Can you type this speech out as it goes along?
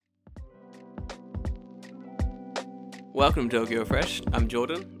Welcome to Tokyo Fresh. I'm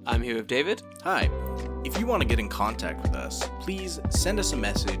Jordan. I'm here with David. Hi. If you want to get in contact with us, please send us a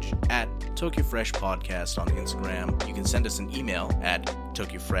message at Tokyo Fresh Podcast on Instagram. You can send us an email at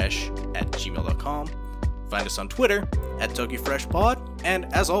tokyofresh@gmail.com. Find us on Twitter at TokyoFreshPod. And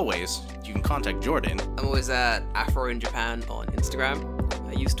as always, you can contact Jordan. I'm always at Afro in Japan on Instagram.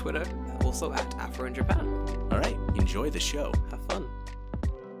 I use Twitter, also at Afro in Japan. All right, enjoy the show. Have fun.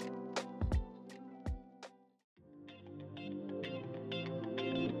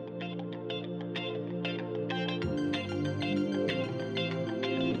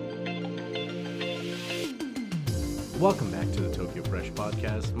 Welcome back to the Tokyo Fresh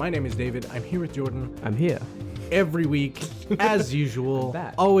Podcast. My name is David. I'm here with Jordan. I'm here. Every week, as usual,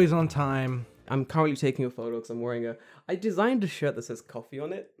 Back. always on time. I'm currently taking a photo because I'm wearing I designed a shirt that says coffee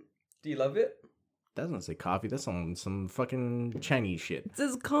on it. Do you love it? That doesn't say coffee. That's on some fucking Chinese shit. It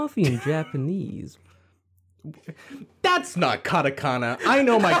says coffee in Japanese. That's not katakana. I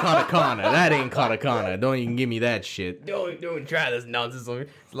know my katakana. That ain't katakana. Don't even give me that shit. Don't try this nonsense.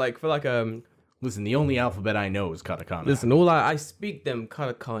 It's like Listen, the only alphabet I know is katakana. Listen, I speak them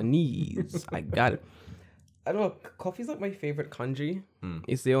katakanese. I got it. I don't know. Coffee's like my favorite kanji.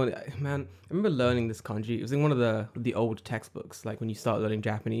 It's the only man. I remember learning this kanji. It was in one of the old textbooks, like when you start learning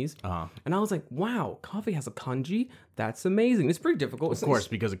Japanese. And I was like, wow, coffee has a kanji. That's amazing. It's pretty difficult. Of course,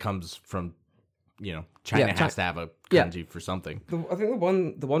 because it comes from, China has to have a kanji for something. I think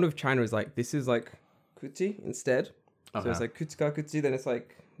the one with China is like, this is like kuti instead. So it's like kutsuka kutsu, then it's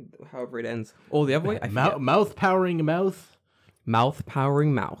like however it ends. Or the other way, I forget. Mouth powering mouth. Mouth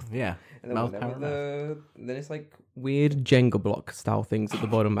powering mouth. Yeah. And then, Mouth powering mouth. Then it's like weird Jenga block style things at the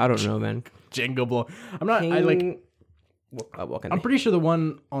bottom. I don't know, man. Jenga block. I'm not. King... I like. What can I'm pretty sure the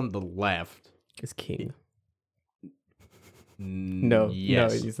one on the left is king. No.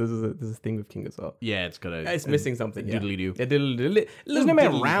 Yes. No. There's a thing with king as well. Yeah, it's got a. It's missing something. Doodly doo. Yeah, doodly. Isn't it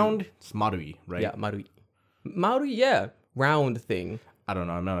made round? It's marui, right? Yeah, marui. Marui, yeah, round thing. I don't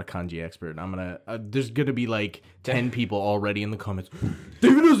know. I'm not a kanji expert. I'm gonna. There's gonna be like 10 people already in the comments.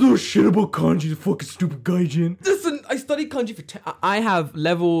 David knows no shit about kanji. The fucking stupid gaijin. Listen, I studied kanji for. I have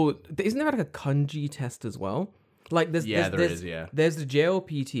level. Isn't there like a kanji test as well? Like there's there there's, is. Yeah. There's the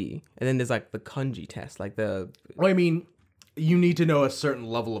JLPT, and then there's like the kanji test, like the. Well, I mean, you need to know a certain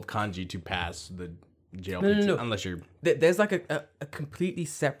level of kanji to pass the JLPT, No. unless you're. There's like a completely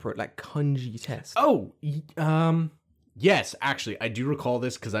separate like kanji test. Oh, yes, actually, I do recall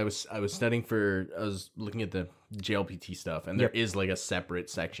this because I was I was looking at the JLPT stuff, and there is like a separate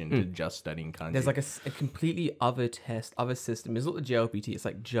section to just studying kanji. There's like a completely other test, other system. It's not the JLPT. It's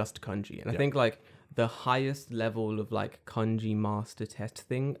like just kanji, and I think like the highest level of like kanji master test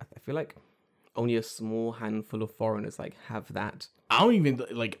thing. I feel like only a small handful of foreigners like have that. I don't even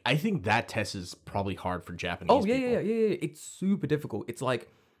like. I think that test is probably hard for Japanese. Oh yeah, people. yeah. It's super difficult. It's like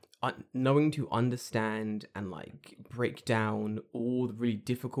knowing to understand and like break down all the really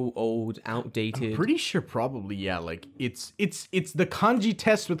difficult, old, outdated. Pretty sure, probably, yeah. Like it's the kanji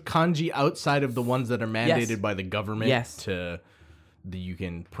test with kanji outside of the ones that are mandated by the government. Yes. To that you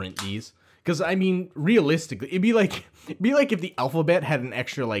can print these. Because I mean, realistically, it'd be like if the alphabet had an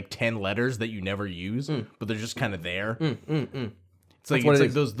extra like 10 letters that you never use, but they're just kind of there. It's like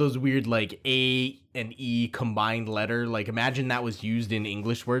those weird like A and E combined letter. Like imagine that was used in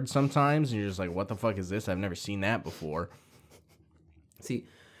English words sometimes, and you're just like, what the fuck is this? I've never seen that before. See,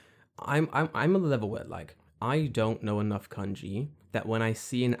 I'm on the level where like I don't know enough kanji that when I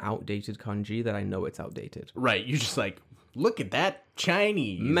see an outdated kanji that I know it's outdated. Right, you're just like, look at that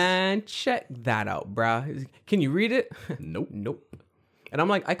Chinese. Man, check that out, bruh. Can you read it? Nope. And I'm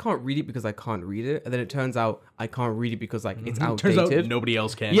like, I can't read it because I can't read it. And then it turns out I can't read it because like it's outdated. Turns out nobody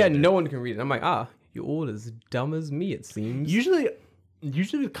else can. Yeah, no one can read it. I'm like, you're all as dumb as me, it seems. Usually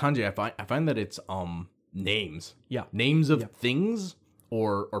with kanji, I find that it's names. Yeah. Names of things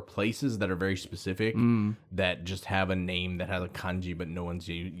or places that are very specific that just have a name that has a kanji, but no one's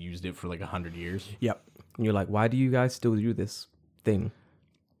used it for like 100 years. Yep. And you're like, why do you guys still do this thing?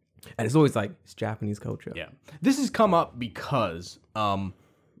 And it's always like, it's Japanese culture. Yeah. This has come up because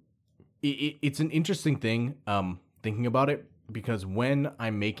it's an interesting thing thinking about it, because when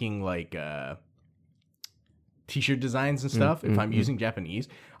I'm making like t-shirt designs and stuff, if I'm using Japanese,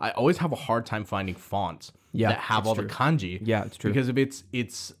 I always have a hard time finding fonts that have all the kanji. Yeah, it's true. Because if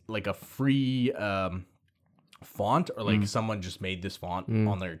it's like a free font, or like someone just made this font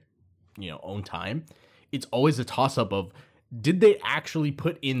on their own time, it's always a toss-up of, did they actually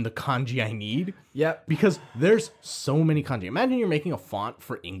put in the kanji I need? Yep. Because there's so many kanji. Imagine you're making a font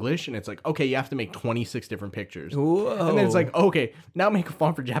for English and it's like, okay, you have to make 26 different pictures. Whoa. And then it's like, okay, now make a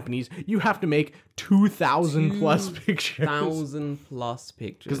font for Japanese. You have to make 2,000 plus pictures. 1,000 plus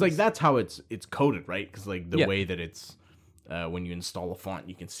pictures. Because like that's how it's coded, right? Because like the Yeah. way that it's when you install a font,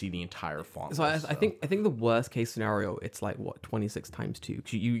 you can see the entire font. So I list, think the worst case scenario, it's like what 26 times 2.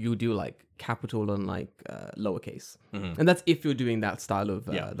 'Cause you do like capital and like lowercase, and that's if you're doing that style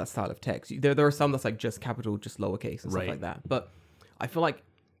of text. There are some that's like just capital, just lowercase and stuff Right. like that. But I feel like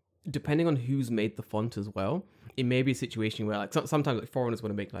depending on who's made the font as well, it may be a situation where like sometimes like foreigners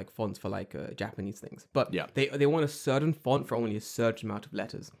want to make like fonts for like Japanese things, but Yeah. they want a certain font for only a certain amount of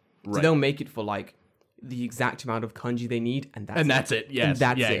letters. So Right. they'll make it for like the exact amount of kanji they need, and that's it. Yes. and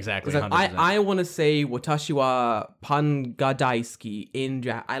that's yeah, it. exactly. It's like, 100%. I want to say watashi wa pan ga daisuki in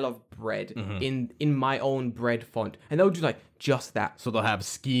I love bread in my own bread font, and they'll do like just that. So they'll have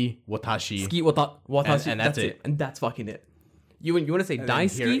ski, watashi, Ski watashi, and that's it. and that's fucking it. You want to say and then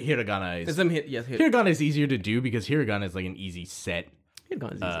daisuki? hiragana is Yes, hiragana is easier to do because hiragana is like an easy set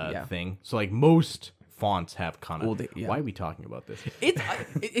Hiragana's easy, yeah. thing. So like most fonts have kana. Well, yeah. Why are we talking about this?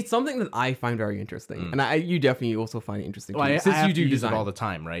 It's something that I find very interesting, and you definitely also find it interesting Well, too, I since have you do to use design it all the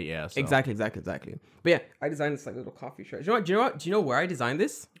time, right? Yeah. So. Exactly. But yeah, I designed this like little coffee shirt. Do you know what? Do you know where I designed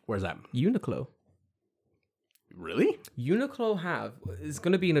this? Where's that? Uniqlo. Really? Uniqlo is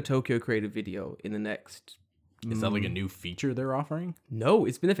going to be in a Tokyo Creative video in the next. Is that like a new feature they're offering? No,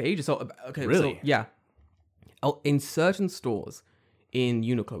 it's been there for ages. So okay, Really? So, yeah. In certain stores in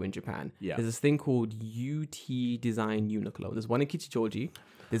Uniqlo in Japan, Yeah. there's this thing called UT Design Uniqlo. There's one in Kichijoji.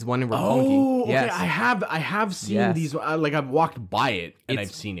 There's one in Roppongi. Oh, okay. Yes. I have seen Yes. these. Like I've walked by it and It's-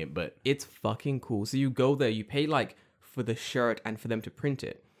 I've seen it, but It's fucking cool. So you go there, you pay like for the shirt and for them to print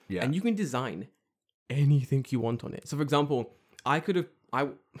it. Yeah. And you can design anything you want on it. So for example, I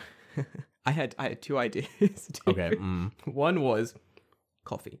had two ideas. okay. One was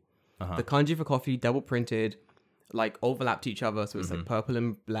coffee. Uh-huh. The kanji for coffee, double printed, like overlapped each other, so it's like purple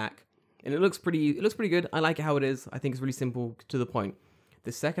and black. And it looks pretty good. I like it how it is. I think it's really simple to the point.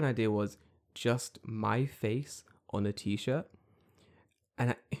 The second idea was just my face on a t-shirt.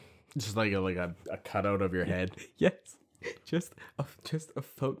 And Just like a cutout of your head. yes, just a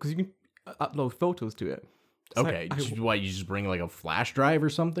photo, because you can upload photos to it. So Okay. You just bring like a flash drive or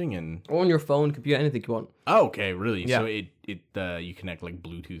something and on your phone, computer, anything you want. oh, okay, really? Yeah. So it you connect like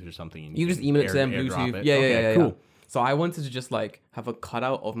Bluetooth or something. And You just email it to them, airdrop Bluetooth. it? Yeah, Okay, yeah. cool. So I wanted to just like have a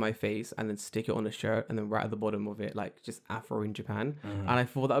cutout of my face and then stick it on a shirt, and then right at the bottom of it, like just Afro in Japan. And I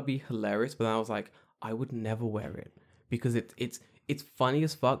thought that would be hilarious, but then I was like, I would never wear it because it's funny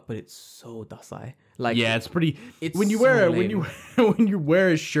as fuck, but it's so dasai. Like Yeah, it's pretty. It's when you so wear lame. when you wear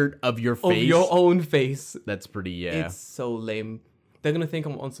a shirt of your face, of your own face. that's pretty. Yeah. It's so lame. They're gonna think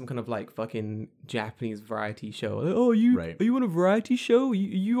I'm on some kind of like fucking Japanese variety show. Like, oh, you Right. are you on a variety show?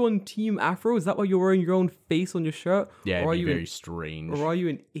 You on Team Afro? Is that why you're wearing your own face on your shirt? Yeah, or are it'd be you very strange. or are you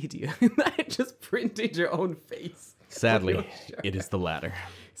an idiot that just printed your own face? Sadly, it is the latter.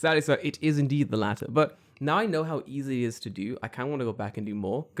 Sadly, so it is indeed the latter. But now I know how easy it is to do. I kind of want to go back and do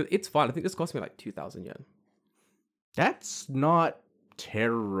more because it's fun. I think this cost me like 2,000 yen. That's not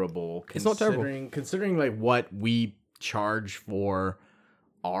terrible. It's not terrible. Considering like what we charge for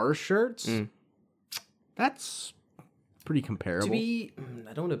our shirts. That's pretty comparable.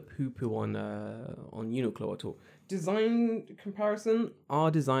 I don't want to poo-poo on Uniqlo at all. Design comparison,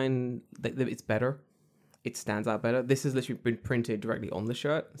 our design, it's better. It stands out better. This has literally been printed directly on the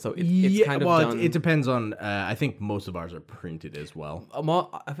shirt, so it's kind of done. It depends on. I think most of ours are printed as well.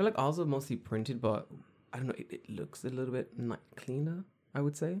 I feel like ours are mostly printed, but I don't know. It looks a little bit cleaner, I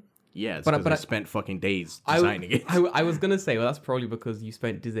would say. Yeah, it's But because I I- spent fucking days designing it. I was gonna say, well, that's probably because you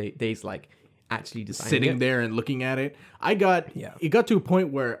spent days like actually designing Sitting it. there and looking at it. Yeah. It got to a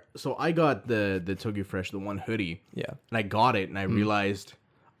point where I got the Tokyo Fresh, the one hoodie. Yeah. And I got it and I realized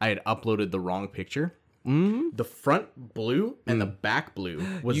I had uploaded the wrong picture. The front blue and the back blue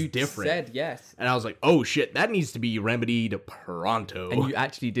was You different. said yes. And I was like, oh shit, that needs to be remedied pronto. And you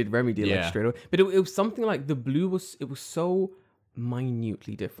actually did remedy Yeah. like straight away. But it was something like the blue was so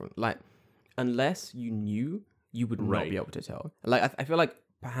minutely different. Like unless you knew, you would not Right. be able to tell. Like I feel like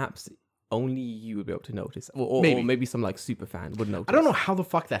perhaps only you would be able to notice, or Maybe. maybe some like super fan would notice. I don't know how the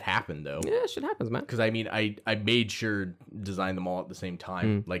fuck that happened though. Yeah, shit happens, man. Because I mean, I made sure design them all at the same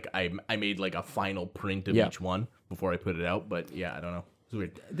time. Like I made like a final print of Yeah. each one before I put it out. But yeah, I don't know. It's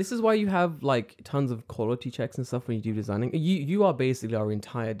weird. This is why you have like tons of quality checks and stuff when you do designing. You are basically our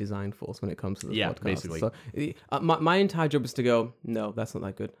entire design force when it comes to the Yeah, podcast. basically. So my entire job is to go, no, that's not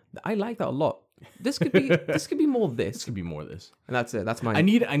that good. I like that a lot. this could be more of This this, could be more of this. and that's it. That's my I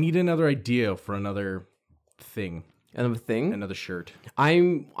need another idea for another thing, another thing. another shirt. I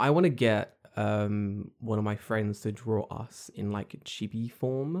want to get one of my friends to draw us in like a chibi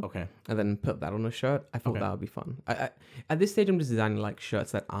form. Okay. And then put that on a shirt. I thought that would be fun. I at this stage I'm just designing like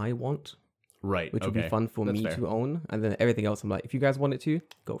shirts that I want, Right. which would be fun for me to own, and then everything else I'm like, if you guys want it to,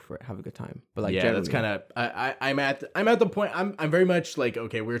 go for it, have a good time. But like, yeah, that's kind of I'm at the point. I'm very much like,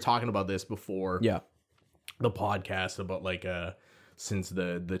 okay, we were talking about this before. yeah. The podcast about like since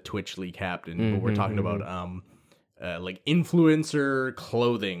the Twitch leak happened, but we're talking about like influencer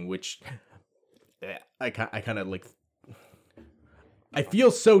clothing, which I kind of like. I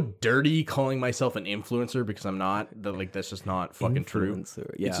feel so dirty calling myself an influencer because I'm not. That's just not fucking true.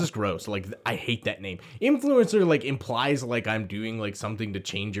 Influencer, yeah. It's just gross. Like I hate that name. Influencer like implies like I'm doing like something to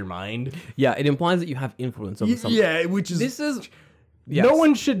change your mind. Yeah, it implies that you have influence over something. Yeah, which is This is no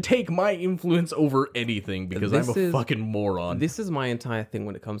one should take my influence over anything because I'm This a is- fucking moron. This is my entire thing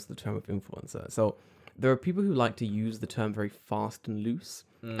when it comes to the term of influencer. So there are people who like to use the term very fast and loose.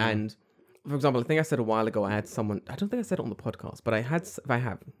 And for example, I think I said a while ago, I had someone, I don't think I said it on the podcast, but if I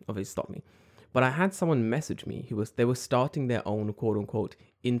have, obviously stop me. But I had someone message me they were starting their own quote unquote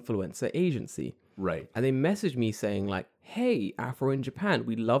influencer agency. Right. And they messaged me saying like, hey, Afro in Japan,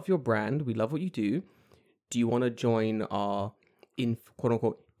 we love your brand. We love what you do. Do you want to join our quote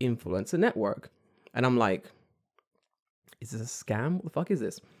unquote influencer network? And I'm like, is this a scam? What the fuck is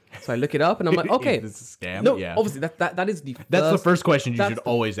this? So I look it up and I'm like, okay. Is this a scam? No, Yeah. obviously that is the That's the first, first question you that's should the-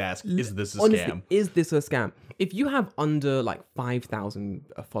 always ask. Is this a honestly, scam? is this a scam? If you have under like 5,000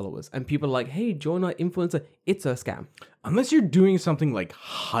 followers and people are like, hey, join our influencer, it's a scam. Unless you're doing something like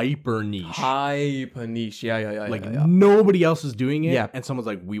hyper niche. Hyper niche. Yeah. Like nobody else is doing it. Yeah. And someone's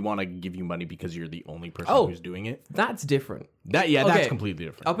like, we want to give you money because you're the only person Oh. who's doing it. That's different. That's Okay. completely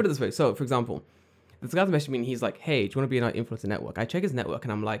different. I'll put it this way. So, for example, this guy's messaging me and he's like, hey, do you want to be in our influencer network? I check his network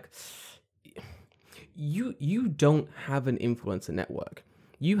and I'm like, you don't have an influencer network.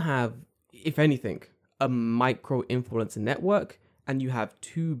 You have, if anything, a micro influencer network, and you have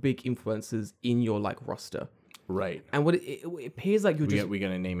two big influencers in your like roster. Right. And what it appears like you're just We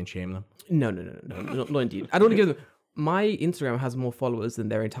gonna name and shame them? no, not indeed. I don't want to give them. My Instagram has more followers than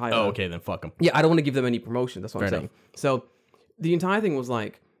their entire. Oh, okay, then fuck them. Yeah, I don't want to give them any promotion. That's what I'm Fair saying. So the entire thing was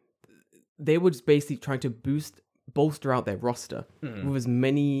like they were just basically trying to bolster out their roster with as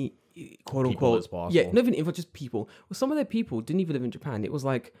many quote unquote as possible. Yeah, not even info, just people. Well, some of their people didn't even live in Japan. It was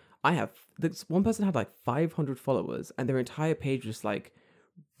like this one person had like 500 followers, and their entire page was like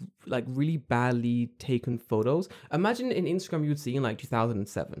really badly taken photos. Imagine in Instagram you would see in like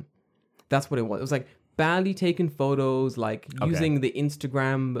 2007. That's what it was. It was like badly taken photos, like using the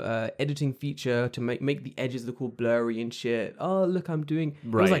Instagram editing feature to make the edges look all blurry and shit. Oh, look, I'm doing.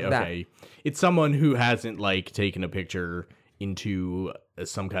 It was like that. It's someone who hasn't like taken a picture into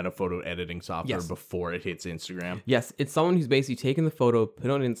some kind of photo editing software Yes. before it hits Instagram. Yes, it's someone who's basically taken the photo, put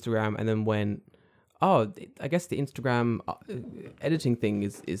it on Instagram, and then went, oh, I guess the Instagram editing thing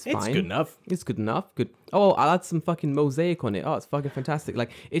is fine. It's good enough. It's good enough. Good. Oh, I'll add some fucking mosaic on it. Oh, it's fucking fantastic. Like,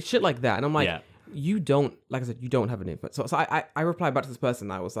 it's shit like that. And I'm like, Yeah. you don't, like I said, you don't have an influence. So I replied back to this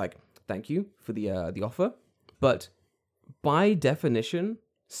person. I was like, thank you for the offer. But by definition,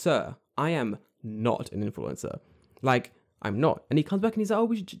 sir, I am not an influencer. Like, I'm not. And he comes back and he's like, oh,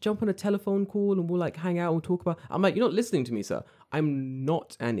 we should jump on a telephone call and we'll like hang out and talk about. I'm like, you're not listening to me, sir. I'm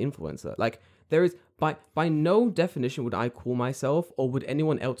not an influencer. Like, there is, by no definition would I call myself, or would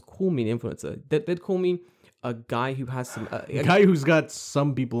anyone else call me an influencer. They'd call me a guy who has some A guy who's got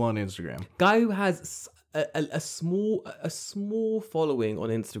some people on Instagram. guy who has a small following on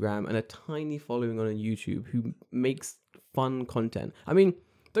Instagram and a tiny following on YouTube, who makes fun content. I mean,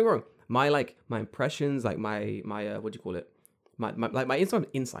 don't get me wrong. My impressions, like my what do you call it? My Instagram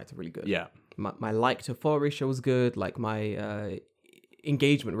insights are really good. Yeah. My like to follow ratio is good. Like my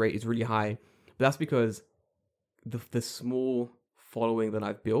engagement rate is really high. But that's because the small following that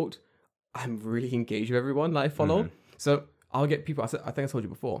I've built, I'm really engaged with everyone that I follow. So I'll get people. I think I told you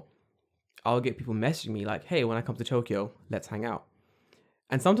before. I'll get people messaging me like, "Hey, when I come to Tokyo, let's hang out."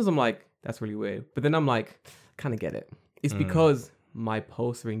 And sometimes I'm like, "That's really weird," but then I'm like, "Kind of get it." It's because my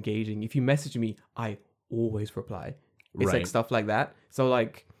posts are engaging. If you message me, I always reply. It's like Right. stuff like that. So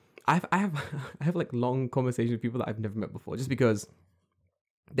like, I have like long conversations with people that I've never met before, just because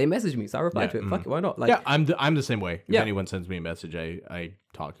they message me. So I reply to it. Fuck it, why not? Like, Yeah, I'm the same way. If Yeah. anyone sends me a message, I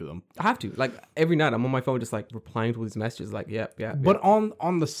talk to them. I have to. Like every night, I'm on my phone, just like replying to all these messages. Like, yeah. But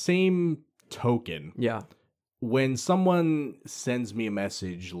on the same token, yeah. when someone sends me a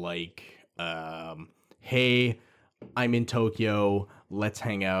message like, "Hey, I'm in Tokyo, let's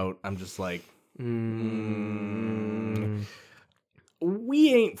hang out," I'm just like, We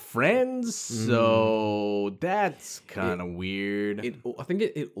ain't friends, so that's kind of weird. I think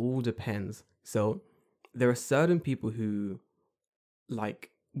it all depends. So there are certain people who,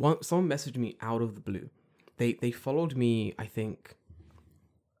 like, someone messaged me out of the blue. They followed me, I think,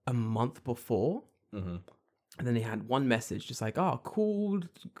 a month before. And then they had one message just like, oh, cool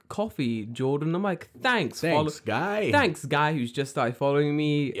coffee, Jordan. I'm like, thanks guy. Thanks, guy who's just started following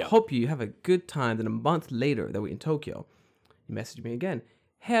me. Yep. Hope you have a good time. Then a month later, they were in Tokyo. He messaged me again.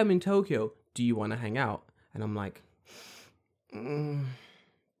 Hey, I'm in Tokyo. Do you want to hang out? And I'm like, I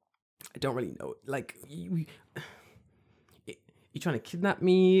don't really know. Like, you trying to kidnap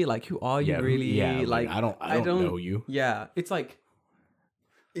me? Like, who are you really? Yeah, like I don't know you. Yeah, it's like,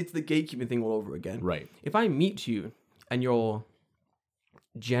 it's the gatekeeping thing all over again. Right. If I meet you and you're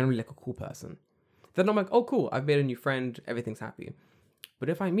generally like a cool person, then I'm like, oh, cool. I've made a new friend. Everything's happy. But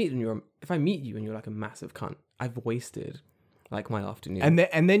if I meet you and you're like a massive cunt, I've wasted like my afternoon.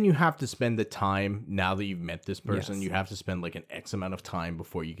 And then you have to spend the time, now that you've met this person, Yes. you have to spend like an X amount of time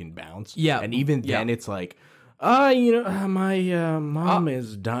before you can bounce. Yeah. And even then it's like, my mom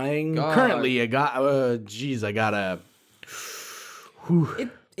is dying. God. Currently, I gotta,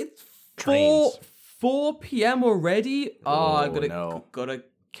 It's Trains. 4 p.m. already. I no. gotta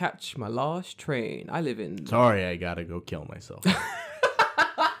catch my last train. I live in. sorry, I gotta go kill myself.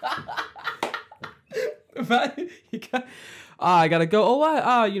 I gotta go. Oh,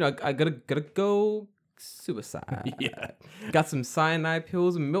 I gotta go suicide. Yeah. Got some cyanide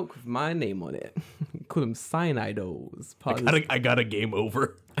pills and milk with my name on it. Call them cyanidos. I got a game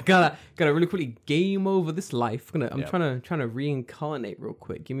over. I gotta really quickly game over this life. I'm trying to reincarnate real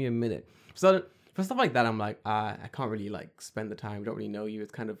quick. Give me a minute. So for stuff like that, I'm like, I can't really like spend the time. Don't really know you.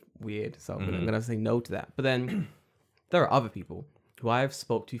 It's kind of weird. So I'm gonna say no to that. But then there are other people who I've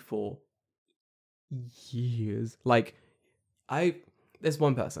spoke to for years. Like there's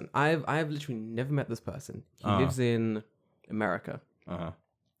one person. I've literally never met this person. He lives in America.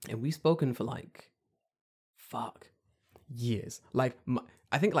 And we've spoken for like years. Like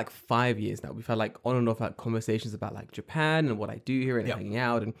I think like 5 years now. We've had like on and off like conversations about like Japan and what I do here and hanging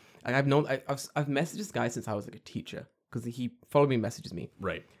out. And I've messaged this guy since I was like a teacher because he followed me and messages me.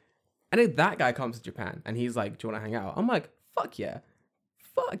 Right. And then that guy comes to Japan and he's like, do you want to hang out? I'm like, fuck yeah.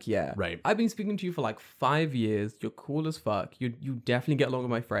 Right. I've been speaking to you for like 5 years. You're cool as fuck. You definitely get along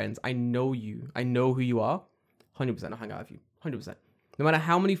with my friends. I know you. I know who you are. 100% I'll hang out with you. 100%. No matter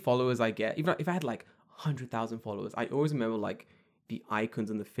how many followers I get, even if I had like 100,000 followers, I always remember like the icons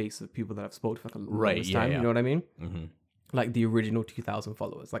and the face of people that I've spoken to for like a long time. You know what I mean? Mm-hmm. Like the original 2,000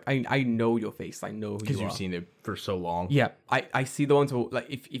 followers. Like I know your face. I know who you are. Because you've seen it for so long. Yeah. I see the ones who like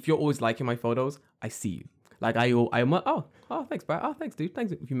if you're always liking my photos, I see you. Like I'm like, oh thanks, bro. Oh thanks, dude.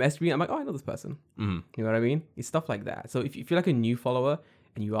 Thanks. If you message me, I'm like, oh I know this person. Mm-hmm. You know what I mean? It's stuff like that. So if you're like a new follower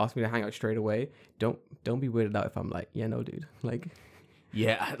and you ask me to hang out straight away, don't be weirded out if I'm like, yeah, no, dude. Like,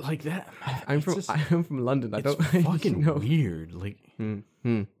 yeah, like that. I'm from London. I don't fucking weird. Like,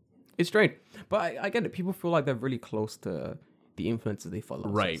 it's strange, but I get it. People feel like they're really close to the influencers they follow.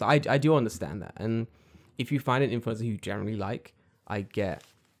 Right. So I do understand that. And if you find an influencer you generally like, I get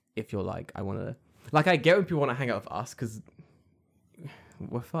if you're like, I want to. Like, I get when people want to hang out with us because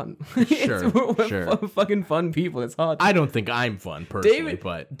we're fun. Sure, we're fucking fun people. It's hard. I don't think I'm fun personally,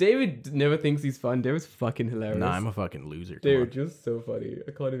 but David never thinks he's fun. David's fucking hilarious. nah, I'm a fucking loser. Dude, you're so funny.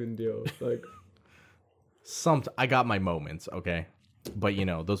 I can't even deal. Like, I got my moments, okay, but you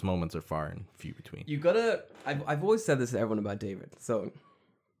know those moments are far and few between. you gotta. I've always said this to everyone about David. So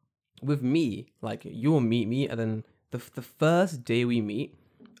with me, like you'll meet me, and then the first day we meet,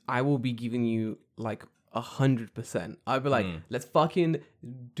 I will be giving you like 100%. I'll be like, let's fucking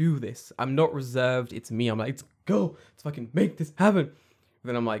do this. I'm not reserved. It's me. I'm like, let's go. Let's fucking make this happen.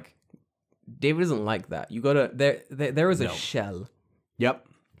 Then I'm like, David isn't like that. You gotta. There is a shell. Yep.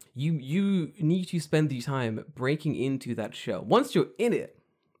 You need to spend the time breaking into that shell. Once you're in it,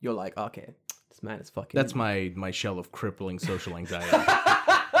 you're like, okay, this man is fucking. That's my shell of crippling social anxiety.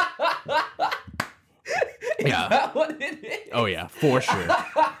 Yeah. Is that what it is? Oh yeah, for sure.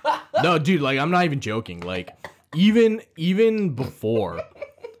 No, dude, like I'm not even joking. Like even before,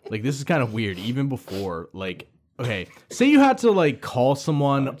 like this is kind of weird. Even before, like, okay, say you had to like call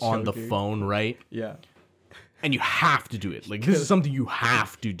someone on the phone, right? Yeah. And you have to do it. Like this is something you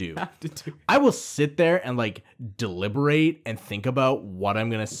have to do. Have to do. I will sit there and like deliberate and think about what I'm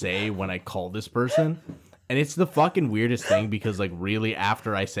gonna say when I call this person. And it's the fucking weirdest thing because like really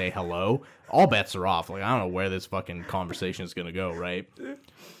after I say hello, all bets are off. Like I don't know where this fucking conversation is gonna go, right?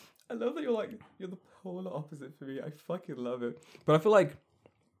 I love that you're the polar opposite for me. I fucking love it. But I feel like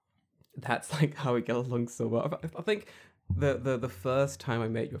that's like how we get along so well. I think the first time I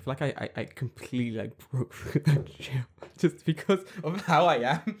met you, I feel like I completely like broke through that gym just because of how I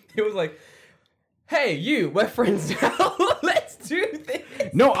am. It was like, hey, we're friends now. Let's do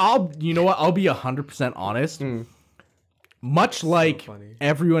this. No, you know what? I'll be 100% honest. Much like funny.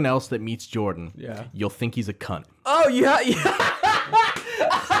 everyone else that meets Jordan, Yeah. you'll think he's a cunt. Oh yeah.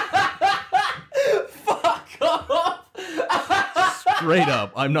 Fuck off. Straight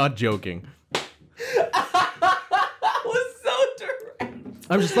up, I'm not joking. That was so direct.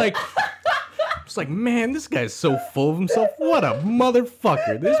 I'm just like, man, this guy's so full of himself. What a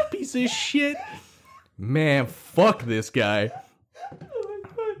motherfucker. This piece of shit. Man, fuck this guy. Oh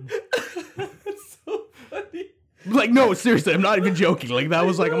my god. That's so funny. Like, no, seriously, I'm not even joking. Like, that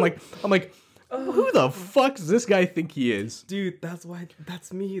was like, I'm like, who the fuck does this guy think he is? Dude, that's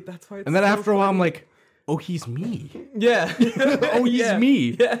me. That's why. It's And then so after a while, I'm funny. like, oh, he's me. Yeah. Oh, he's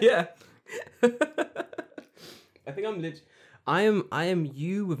me. Yeah. I think I am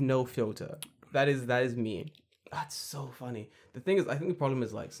you with no filter. That is me. That's so funny. The thing is, I think the problem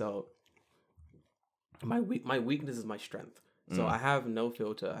is like, so my weakness is my strength. So I have no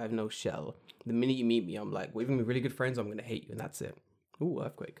filter. I have no shell. The minute you meet me, I'm like, we're even really good friends. I'm gonna hate you, and that's it. Ooh,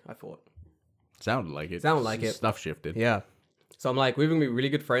 earthquake! I thought. Sounded like it. Sounded like it. Stuff shifted. Yeah. So I'm like, we're gonna be really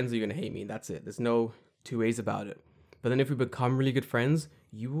good friends, or you're gonna hate me. That's it. There's no two ways about it. But then if we become really good friends,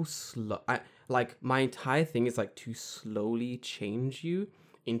 you will like my entire thing is like to slowly change you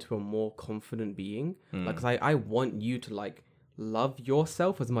into a more confident being. Like, 'cause I want you to like love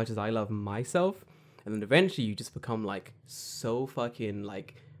yourself as much as I love myself. And then eventually you just become like so fucking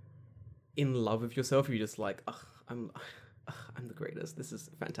like in love with yourself. You're just like, I'm the greatest. This is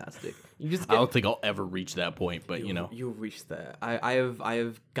fantastic. You just I don't think I'll ever reach that point, but you know. you'll reach there. I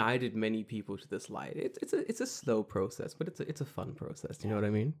have guided many people to this light. It's a slow process, but it's a fun process. You know what I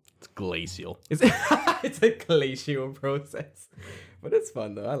mean? It's glacial. It's a glacial process, but it's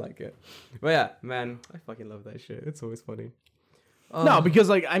fun though. I like it. But yeah, man, I fucking love that shit. It's always funny. No, because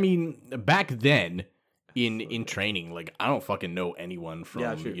like I mean, back then in training, like I don't fucking know anyone from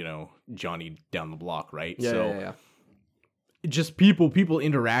Yeah, true. you know Johnny down the block, right? Yeah, so yeah. just people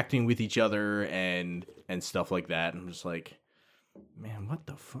interacting with each other and stuff like that. I'm just like, man, what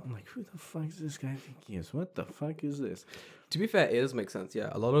the fuck? I'm like, who the fuck does this guy think he is? What the fuck is this? To be fair, it does make sense.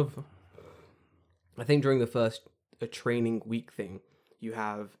 Yeah, a lot of. I think during the first training week thing, you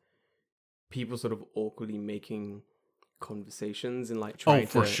have people sort of awkwardly making conversations and like trying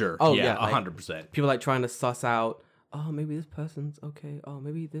For to. sure. Oh yeah, yeah, like, 100%. people like trying to suss out. Oh, maybe this person's okay. Oh,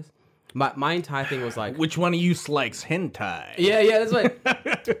 maybe this. My entire thing was like, Which one of you likes hentai? yeah, that's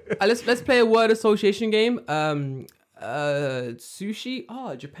right. Let's play a word association game. Sushi.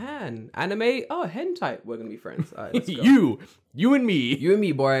 Oh, Japan. Anime. Oh, hentai. We're gonna be friends. All right, let's go. you and me. You and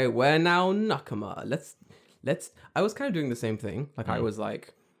me, boy. We're now nakama. Let's. I was kind of doing the same thing. Like I was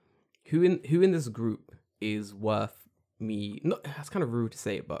like, who in this group is worth me? No, that's kind of rude to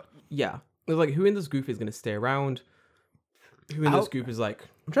say, but yeah, it was like, who in this group is gonna stay around? Who in this group is like?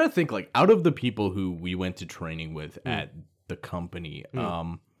 I'm trying to think, like, out of the people who we went to training with at the company,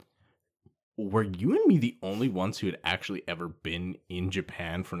 were you and me the only ones who had actually ever been in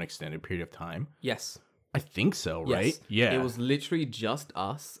Japan for an extended period of time? Yes. I think so, Yes. right? Yeah. It was literally just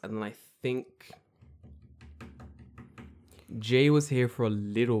us, and then I think Jay was here for a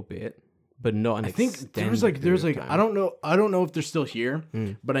little bit, but not an I think there's like I don't know if they're still here,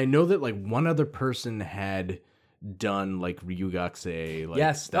 but I know that like one other person had done like Ryugakse, like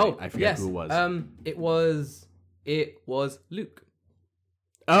yes. study. Oh, I forget yes. who it was. It was Luke.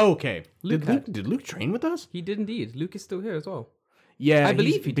 Oh, okay. Luke Did Luke train with us? He did indeed. Luke is still here as well. Yeah, I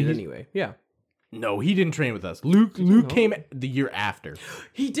believe he did he's- anyway. Yeah. No, he didn't train with us. Luke came the year after.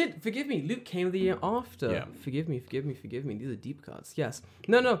 He did. Forgive me. Luke came the year after. Yeah. Forgive me. These are deep cuts. Yes.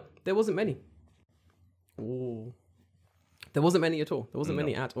 No. There wasn't many. Oh. There wasn't many at all. There wasn't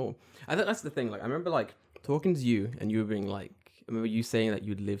many at all. I think that's the thing. Like, I remember like talking to you, and you were being like, I remember you saying that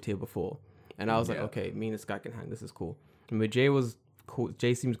you'd lived here before, and I was like, okay, me and this guy can hang. This is cool. And when Jay was cool,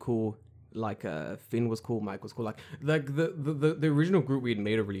 Jay seemed cool. Like Finn was cool. Mike was cool. Like the original group we had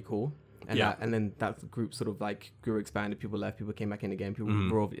made are really cool. And Yeah. and then that group sort of like grew, expanded. People left. People came back in again. People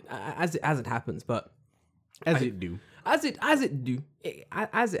grew over as it happens. But As it do. as it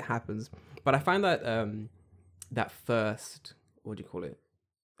happens. But I find that that first, what do you call it,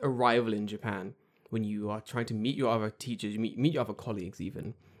 arrival in Japan, when you are trying to meet your other teachers, you meet your other colleagues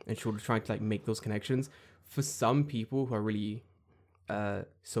even, and sort of trying to like make those connections. For some people who are really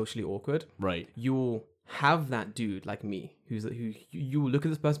socially awkward, Right. you will have that dude like me who you will look at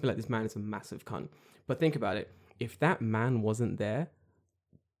this person and be like, this man is a massive cunt. But think about it, if that man wasn't there,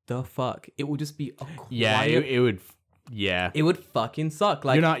 the fuck? It would just be a quiet. Yeah, it would. Yeah, It would fucking suck.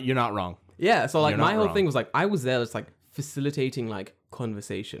 Like you're not wrong. yeah. So like You're my not whole wrong. thing was like I was there, just like facilitating like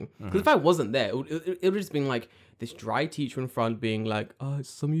conversation. Because if I wasn't there, it would just been like this dry teacher in front being like,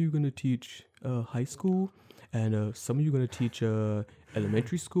 some of you gonna teach high school, and some of you gonna teach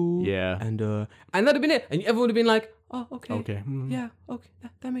elementary school. Yeah. And that'd have been it, and everyone would have been like, oh okay, Okay. yeah, okay,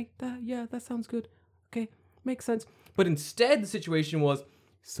 that sounds good. Okay, makes sense. But instead, the situation was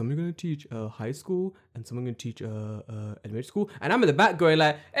some are gonna teach high school and some are gonna teach elementary school, and I'm in the back going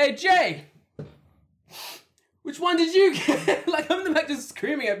like, "Hey Jay, which one did you get?" Like I'm in the back just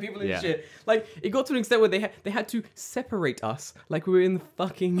screaming at people and Yeah. shit. Like it got to an extent where they had to separate us, like we were in the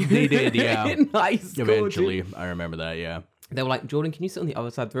fucking They did, yeah. in high school. Eventually, dude. I remember that. Yeah. They were like, "Jordan, can you sit on the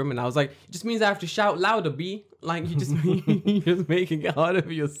other side of the room?" And I was like, "It just means I have to shout louder, B. Like you just you're just making it harder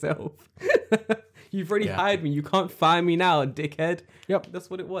for yourself. You've already Yeah. hired me. You can't fire me now, dickhead." Yep. That's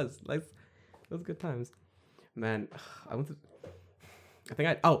what it was. Like those good times, man. I want to. I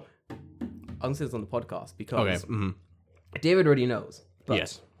think I'm gonna say this on the podcast because Okay. Mm-hmm. David already knows. But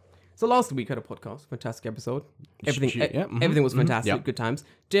Yes. So last week I had a podcast, fantastic episode. Everything, Yeah, mhm, everything was fantastic, yep. good times.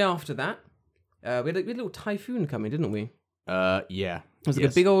 Day after that, we had a little typhoon coming, didn't we? Yeah. It was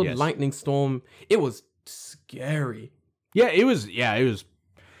like a big old lightning storm. It was scary, Yeah, it was. Yeah, it was.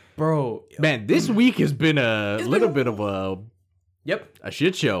 bro. Man, this week has been a little bit of Yep. a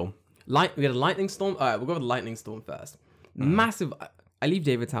shit show. We had a lightning storm. All right, we'll go with the lightning storm first. Massive. I leave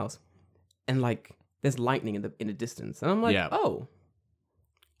David's house, and like there's lightning in the distance, and I'm like, Yeah. oh,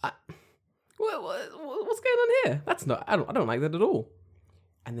 what's going on here? That's not. I don't like that at all.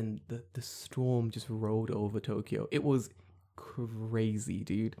 And then the storm just rolled over Tokyo. It was crazy,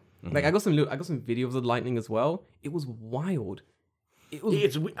 dude. Like I got some videos of lightning as well. It was wild. It was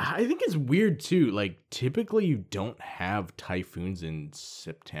I think it's weird too. Like typically, you don't have typhoons in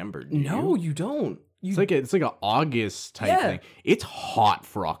September. Do no, you? you don't. It's like an August type Yeah. thing. It's hot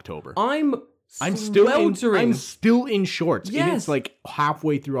for October. I'm I'm still in shorts. And Yes. it's like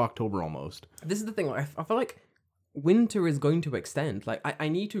halfway through October almost. This is the thing. Like, I feel like winter is going to extend. Like I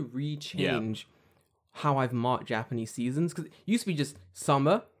need to rechange how I've marked Japanese seasons, because it used to be just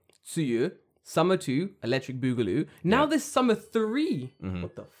summer, Tsuyu, summer 2, electric boogaloo. Now there's summer 3.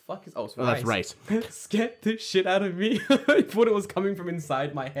 What the fuck is? Oh, it's Oh, that's rice. Scared the shit out of me. I thought it was coming from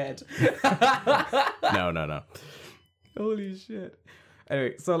inside my head. No. Holy shit.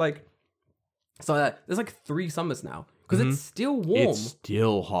 Anyway, so there's like 3 summers now because it's still warm. It's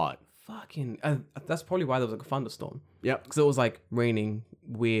still hot. Fucking. That's probably why there was like a thunderstorm. Yep. Because it was like raining,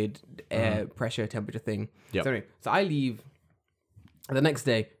 weird air pressure temperature thing. Yep. So anyway, so I leave the next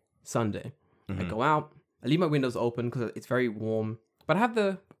day, Sunday. I go out. I leave my windows open because it's very warm. But I have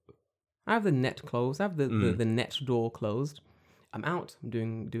the net closed. I have the net door closed. I'm out. I'm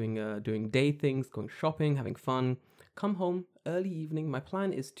doing day things, going shopping, having fun. Come home early evening. My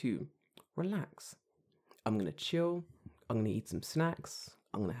plan is to relax. I'm gonna chill. I'm gonna eat some snacks.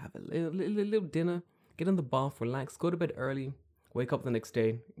 I'm gonna have a little dinner. Get in the bath, relax, go to bed early. Wake up the next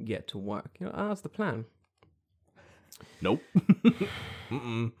day, get to work. You know, that's the plan. Nope.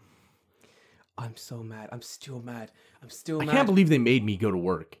 Mm-mm. I'm so mad. I'm still mad. I I can't believe they made me go to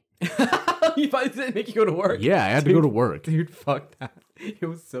work. You probably didn't make you go to work. Yeah, I had to go to work. Dude, fuck that. It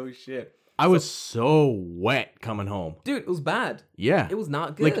was so shit. I was so wet coming home. Dude, it was bad. Yeah. It was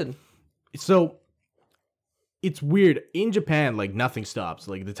not Like, good. So it's weird. In Japan, like nothing stops.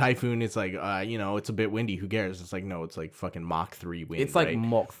 Like the typhoon, it's like, it's a bit windy. Who cares? It's like, no, it's like fucking Mach 3 wind. It's like right?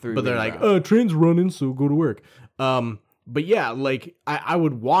 Mach 3. But they're wind like, now. train's running, so go to work. But yeah, like I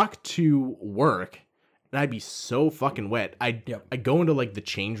would walk to work and I'd be so fucking wet. I'd go into like the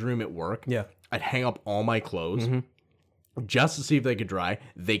change room at work. Yeah. I'd hang up all my clothes just to see if they could dry.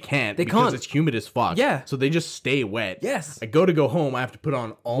 They can't. They because can't. it's humid as fuck. Yeah. So they just stay wet. Yes. I go home. I have to put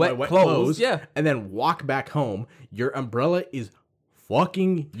on all my Wet wet clothes, clothes. yeah. And then walk back home. Your umbrella is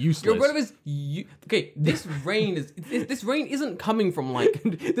fucking useless. Your brother is okay. This rain this rain isn't coming from like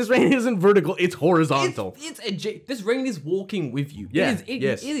This rain isn't vertical. It's horizontal. this rain is walking with you. Yeah,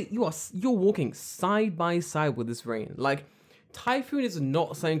 Yes. You're walking side by side with this rain. Like typhoon is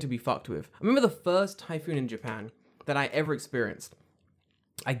not something to be fucked with. I remember the first typhoon in Japan that I ever experienced.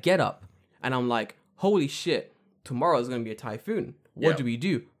 I get up and I'm like, holy shit, tomorrow's gonna be a typhoon. What do we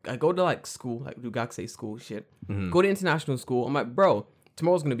do? I go to like school, like Rugakusei school shit. Go to international school. I'm like, bro,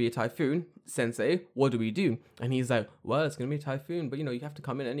 tomorrow's gonna be a typhoon. Sensei, what do we do? And he's like, well, it's gonna be a typhoon, but you have to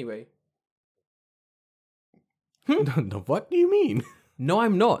come in anyway. What do you mean? No,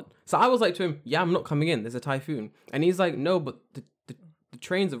 I'm not. So I was like to him, yeah, I'm not coming in. There's a typhoon. And he's like, no, but the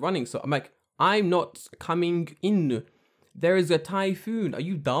trains are running. So I'm like, I'm not coming in. There is a typhoon. Are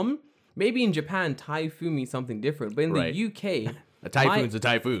you dumb? Maybe in Japan, typhoon means something different. But in Right. the UK, A typhoon's a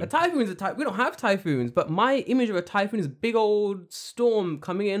typhoon. a typhoon's a typhoon. We don't have typhoons. But my image of a typhoon is big old storm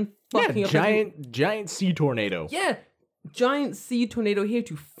coming in, fucking Yeah, up every- giant sea tornado. Yeah, giant sea tornado here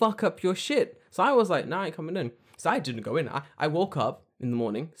to fuck up your shit. So I was like, nah, I ain't coming in. So I didn't go in. I woke up in the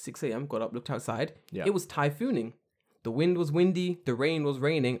morning, 6 a.m., got up, looked outside. Yeah. It was typhooning. The wind was windy. The rain was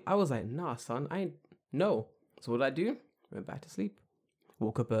raining. I was like, nah, son, no. So what did I do? Went back to sleep.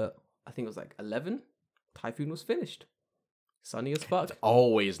 Woke up at, I think it was like 11. Typhoon was finished. Sunny as fuck.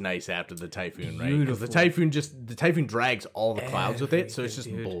 Always nice after the typhoon, right? Because the typhoon drags all the clouds with it, so it's just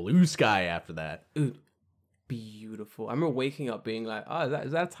Everything, dude. blue sky after that. Dude, beautiful. I remember waking up being like, oh,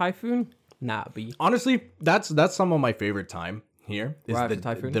 is that a typhoon? Nah, B. Honestly, that's some of my favorite time here. Is Right after the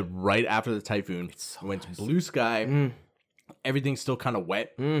typhoon? the right after the typhoon. When it's blue sky, everything's still kind of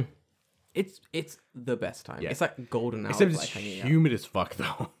wet. It's the best time. Yeah. It's like golden hours. Except like it's hanging out. humid as fuck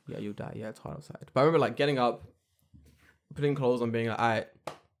though. Yeah, you'll die. Yeah, it's hot outside. But I remember like getting up, putting clothes on, being like, all right,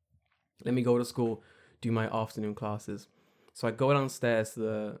 let me go to school, do my afternoon classes. So I go downstairs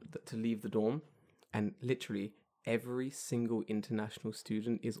to leave the dorm, and literally every single international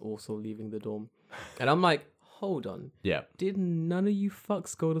student is also leaving the dorm. And I'm like, hold on, Yeah. did none of you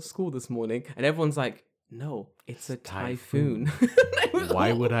fucks go to school this morning? And everyone's like, no, it's a typhoon.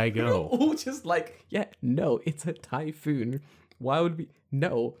 Why would I go? All just like, yeah, no, it's a typhoon. Why would we?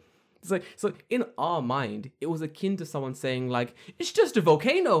 No. It's like, so in our mind, it was akin to someone saying like, it's just a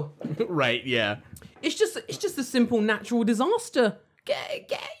volcano. Right, yeah. It's just a simple natural disaster.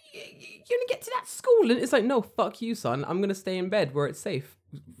 You're gonna get to that school, and it's like, no, fuck you, son. I'm gonna stay in bed where it's safe,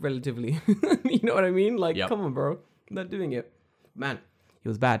 relatively. You know what I mean? Like, Yep. come on, bro. I'm not doing it. Man, it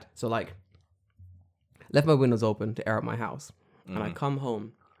was bad. So like, left my windows open to air out my house, and I come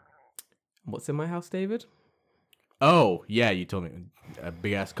home. What's in my house, David? Oh, yeah, you told me. A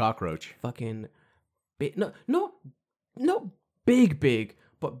big ass cockroach. Fucking big. No, not big,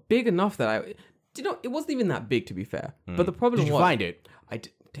 but big enough that I. You know, it wasn't even that big, to be fair. But the problem Did you was, find it? I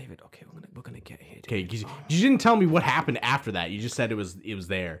did, David. Okay, we're gonna get here. Okay, 'cause you didn't tell me what happened after that. You just said it was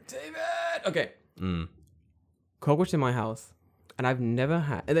there. David. Okay. Cockroach in my house, and I've never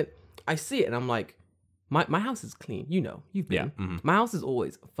had. And then I see it, and I'm like, my house is clean. You know, you've been. Yeah, My house is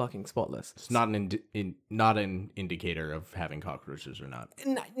always fucking spotless. It's not not an indicator of having cockroaches or not.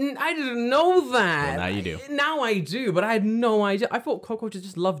 I didn't know that. Well, now you do. Now I do, but I had no idea. I thought cockroaches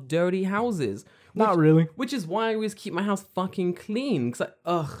just love dirty houses. Not really. Which is why I always keep my house fucking clean. Cause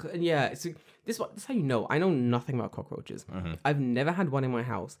and yeah. So this is how you know. I know nothing about cockroaches. I've never had one in my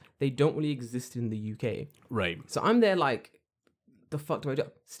house. They don't really exist in the UK. Right. So I'm there like, the fuck do I do?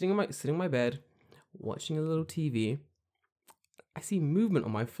 Sitting in my bed, watching a little TV. I see movement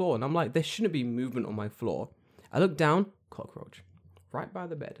on my floor, and I'm like, there shouldn't be movement on my floor. I look down, cockroach, right by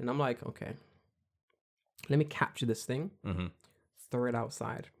the bed, and I'm like, okay, let me capture this thing, throw it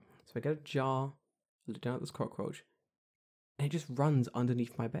outside. So I get a jar, look down at this cockroach, and it just runs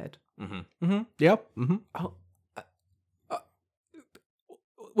underneath my bed. Yep. Oh,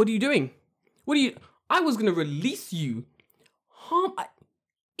 what are you doing? I was gonna release you,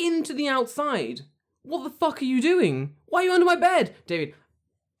 into the outside. What the fuck are you doing? Why are you under my bed, David?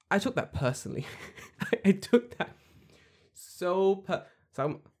 I took that personally. I took that so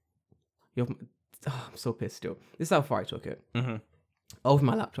I'm so pissed still. This is how far I took it. Over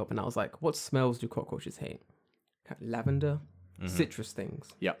my laptop, and I was like, "What smells do cockroaches hate? Lavender, citrus things."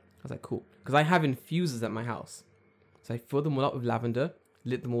 Yep. I was like, cool. Because I have infusers at my house. So I filled them all up with lavender,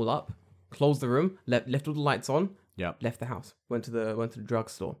 lit them all up, closed the room, left all the lights on, Yep. left the house, went to the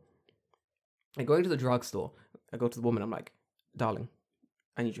drugstore. I go into the drugstore, I go to the woman, I'm like, darling,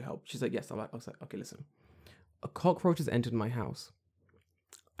 I need your help. She's like, yes. I was like, okay, listen. A cockroach has entered my house.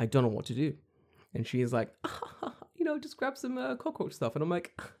 I don't know what to do. And she is like, just grab some cockroach stuff. And I'm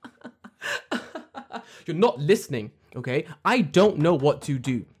like, you're not listening, okay? I don't know what to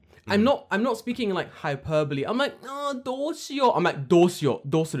do. I'm not speaking in like hyperbole. I'm like, doshio. I'm like, doshio.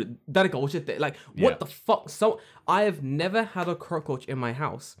 Like, what the fuck? So I have never had a cockroach in my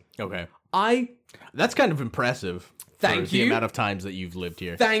house. Okay. That's kind of impressive. Thank for you. The amount of times that you've lived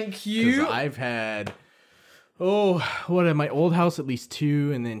here. Thank you. I've had, what at my old house at least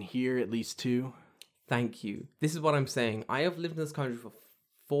 2, and then here at least 2. Thank you. This is what I'm saying. I have lived in this country for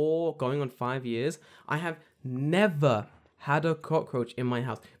 4, going on 5 years. I have never had a cockroach in my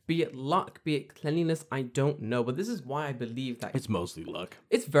house. Be it luck, be it cleanliness, I don't know. But this is why I believe that It's mostly luck.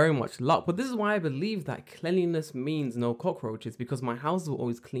 it's very much luck. But this is why I believe that cleanliness means no cockroaches, because my house was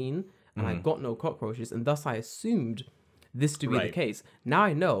always clean and I got no cockroaches, and thus I assumed this to be the Right. case. Now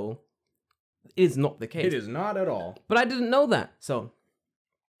I know is not the case. It is not at all. But I didn't know that. So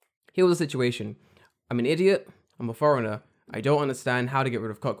here was the situation. I'm an idiot. I'm a foreigner. I don't understand how to get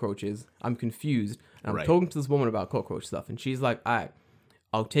rid of cockroaches. I'm confused. And I'm talking to this woman about cockroach stuff. And she's like, all right,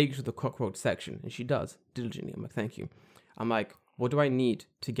 I'll take you to the cockroach section. And she does, diligently. I'm like, thank you. I'm like, what do I need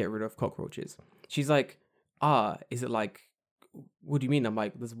to get rid of cockroaches? She's like, is it like, what do you mean? I'm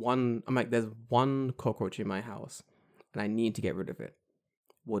like, there's one cockroach in my house and I need to get rid of it.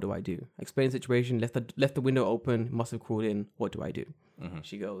 What do I do? I explain the situation, left the window open, must have crawled in. What do I do?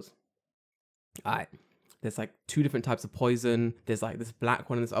 She goes, all right, there's like 2 different types of poison. There's like this black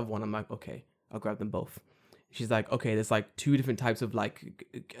one and this other one. I'm like, okay, I'll grab them both. She's like, okay, there's like 2 different types of like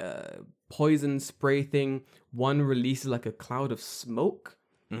poison spray thing. One releases like a cloud of smoke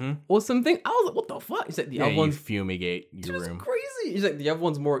or something. I was like, what the fuck? She's like, the other one's fumigate your room. crazy. She's like, the other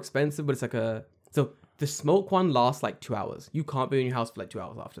one's more expensive, but it's like so the smoke one lasts like 2 hours. You can't be in your house for like 2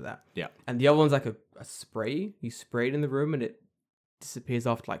 hours after that. Yeah. And the other one's like a spray. You spray it in the room and it disappears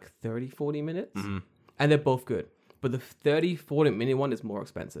after like 30, 40 minutes. And they're both good. But the 30, 40 minute one is more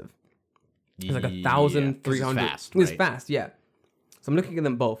expensive. It's like 1,300. It's fast, yeah. So I'm looking at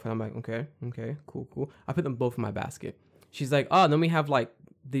them both and I'm like, okay, cool. I put them both in my basket. She's like, then we have like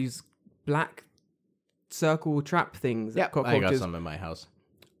these black circle trap things. Yeah, I got some in my house.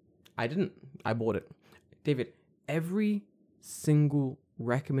 I didn't. I bought it. David, every single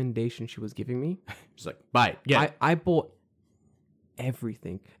recommendation she was giving me. She's like, buy it. I bought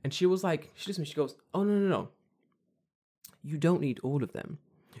everything. And she was like, she goes, oh, no. You don't need all of them.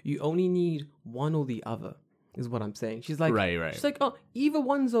 You only need one or the other, is what I'm saying. She's like, right. She's like, oh, either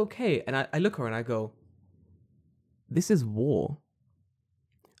one's okay. And I look at her and I go, this is war.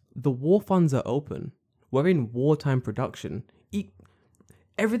 The war funds are open. We're in wartime production.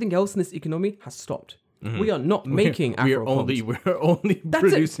 Everything else in this economy has stopped. We are not making we're only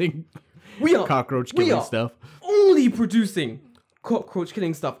producing cockroach killing stuff. Only producing cockroach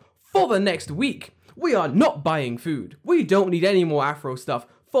killing stuff for the next week. We are not buying food. We don't need any more Afro stuff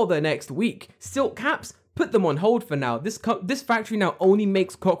for the next week. Silk caps, put them on hold for now. This factory now only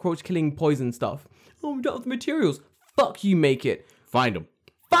makes cockroach killing poison stuff. Oh, we don't have the materials. Fuck you, make it. Find them.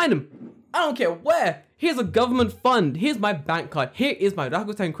 I don't care where. Here's a government fund. Here's my bank card. Here is my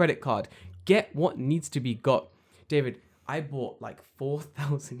Rakuten credit card. Get what needs to be got. David, I bought like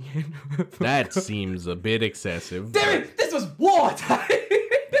 4,000 yen. That seems a bit excessive. David, this was wartime.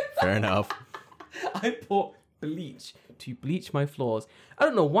 Fair enough. I bought bleach to bleach my floors. I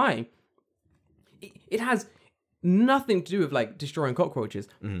don't know why. It has nothing to do with like destroying cockroaches,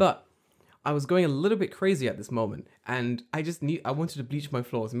 but I was going a little bit crazy at this moment, and I wanted to bleach my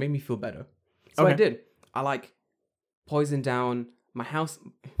floors. It made me feel better, so I did. I like poisoned down my house.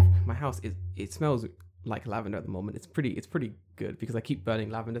 My house it smells like lavender at the moment. It's pretty good because I keep burning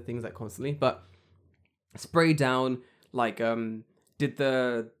lavender things like constantly. But spray down like did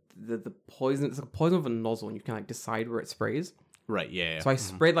the poison. It's like a poison with a nozzle, and you can like decide where it sprays. Right. Yeah. So I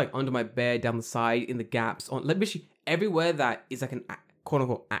sprayed like under my bed, down the side, in the gaps, on like literally everywhere that is like an quote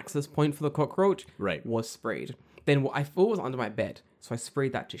unquote access point for the cockroach. Right. Was sprayed. Then what I thought was under my bed, so I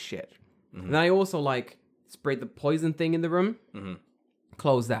sprayed that to shit. And then I also like sprayed the poison thing in the room.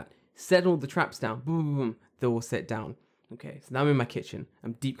 Close that. Set all the traps down. Boom, boom, boom. They're all set down. Okay, so now I'm in my kitchen.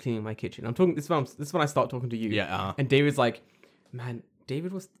 I'm deep cleaning my kitchen. I'm talking. This is when I start talking to you. Yeah. And David's like, man,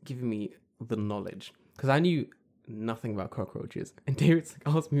 David was giving me the knowledge because I knew nothing about cockroaches. And David's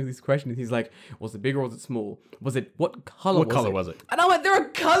like asking me these questions. He's like, was it big or was it small? Was it what color? What color was it? And I'm like, there are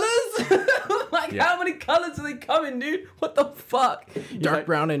colors. Like, how many colors do they come in, dude? What the fuck? Dark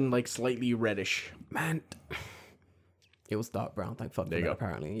brown and like slightly reddish. Man. It was dark brown. Thank fuck. There you go.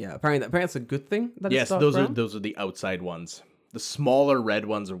 Apparently, yeah. Apparently that's a good thing. That Yes, it's dark those brown? are the outside ones. The smaller red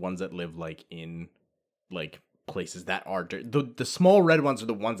ones are ones that live like in like places that are dirty. The small red ones are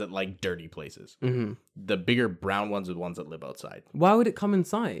the ones that like dirty places. The bigger brown ones are the ones that live outside. Why would it come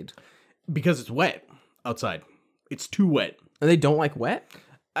inside? Because it's wet outside. It's too wet. And they don't like wet?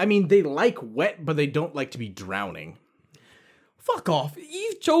 I mean, they like wet, but they don't like to be drowning. Fuck off.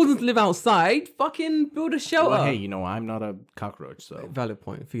 You've chosen to live outside. Fucking build a shelter. Well, hey, I'm not a cockroach, so Valid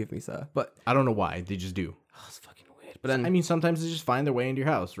point. Forgive me, sir. But I don't know why. They just do. it's fucking weird. But then I mean, sometimes they just find their way into your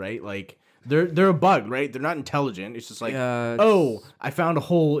house, right? Like they're a bug, right? They're not intelligent. It's just like, oh, I found a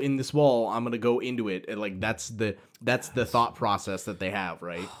hole in this wall. I'm gonna go into it, and like that's the thought process that they have,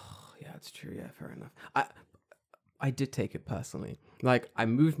 right? yeah, it's true. Yeah, fair enough. I did take it personally. Like I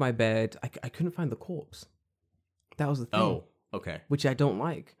moved my bed. I couldn't find the corpse. That was the thing. Oh, okay. Which I don't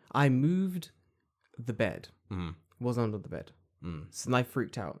like. I moved the bed. It wasn't under the bed. So then I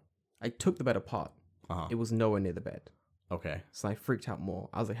freaked out. I took the bed apart. It was nowhere near the bed. Okay. So I freaked out more.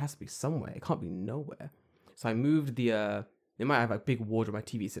 I was like, it has to be somewhere. It can't be nowhere. So I moved they might have a big wardrobe my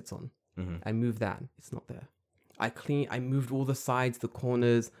TV sits on. I moved that. It's not there. I moved all the sides, the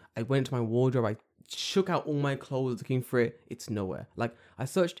corners. I went to my wardrobe. I shook out all my clothes looking for it. It's nowhere. Like, I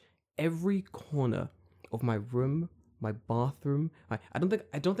searched every corner of my room, my bathroom. I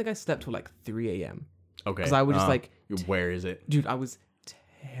don't think I slept till like 3 a.m. Okay. Because I was just like, where is it? dude, I was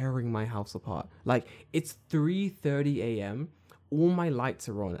tearing my house apart. Like, it's 3:30 a.m. All my lights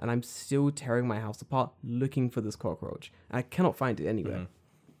are on, and I'm still tearing my house apart looking for this cockroach. And I cannot find it anywhere.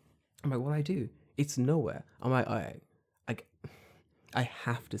 I'm like, what do I do? It's nowhere. I'm like, I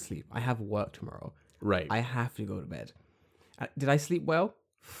have to sleep. I have work tomorrow. Right. I have to go to bed. Did I sleep well?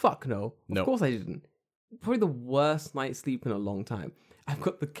 Fuck no. No. Of course I didn't. Probably the worst night's sleep in a long time. I've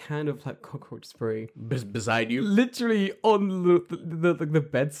got the can of like cockroach spray Beside you? literally on the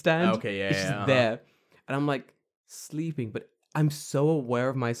bedstand. Okay, yeah, it's yeah, just there, and I'm like sleeping, but I'm so aware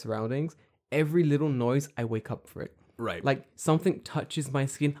of my surroundings. Every little noise, I wake up for it. Right. Like something touches my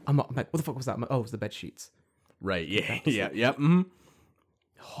skin, I'm like, what the fuck was that? I'm like, oh, it was the bed sheets. Right. Yeah. Yeah. Yep. Mm-hmm.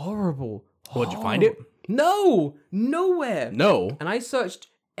 Horrible. Well, did you find it? No, nowhere. No. And I searched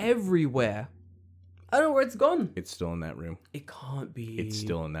everywhere. I don't know where it's gone. It's still in that room. It can't be. It's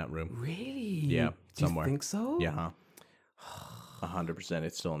still in that room. Really? Yeah, Do somewhere. you think so? Yeah. 100%.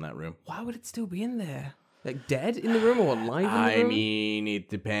 It's still in that room. Why would it still be in there? Like dead in the room or alive in the I room? mean, it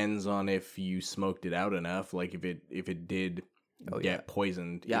depends on if you smoked it out enough. Like if it did get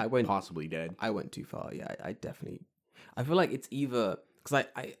poisoned, Yeah, it I went- possibly dead. I went too far. Yeah, I definitely. I feel like it's either because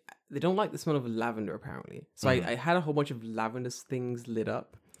I they don't like the smell of lavender apparently. So I had a whole bunch of lavender things lit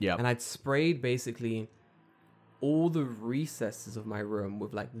up. Yeah. And I'd sprayed basically all the recesses of my room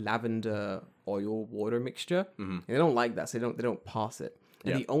with like lavender oil water mixture. And they don't like that, so they don't pass it.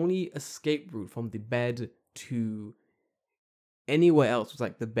 And Yeah. the only escape route from the bed to anywhere else was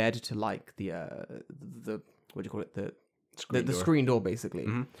like the bed to like the what do you call it, the Door. screen door basically.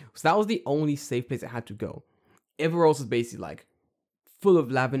 So that was the only safe place I had to go. Everywhere else was basically like full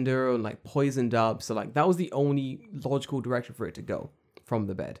of lavender and like poisoned up. So like that was the only logical direction for it to go from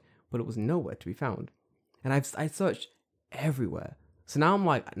the bed, but it was nowhere to be found. And I searched everywhere. So now I'm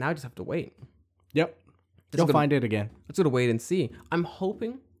like, now I just have to wait. Yep. Just You'll gonna- find it again. Let's gotta wait and see. I'm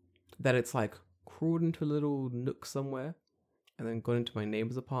hoping that it's like crawled into a little nook somewhere and then gone into my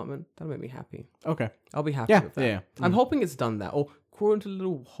neighbor's apartment. That'll make me happy. Okay. I'll be happy Yeah, with that. yeah. I'm hoping it's done that. Or crawled into a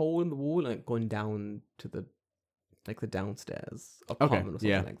little hole in the wall and like gone down to the like the downstairs apartment or something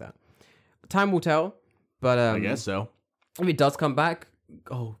yeah. like that. Time will tell. But I guess so. if it does come back,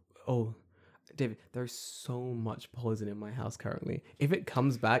 oh, David, there's so much poison in my house currently. If it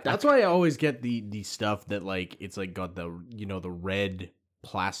comes back, That's why I always get the stuff that like it's like got the the red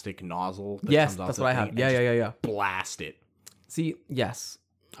plastic nozzle. That yes, comes off that's the what I thing have. and Yeah, just yeah. Blast it. See, yes,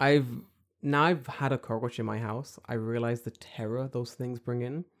 I've had a cockroach in my house. I realize the terror those things bring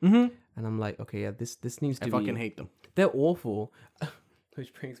in, and I'm like, okay, yeah, this needs to I be. fucking hate them. They're awful.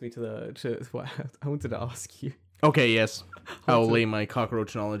 Which brings me to what I wanted to ask you. Okay, yes. I'll lay my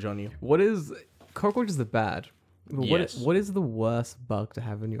cockroach knowledge on you. What is cockroaches are bad? But Yes. what is the worst bug to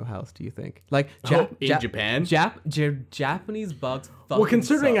have in your house? Do you think? Like in Japan? Japanese bugs. Well,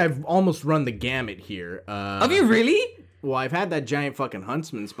 considering suck. I've almost run the gamut here. Have you really? Well, I've had that giant fucking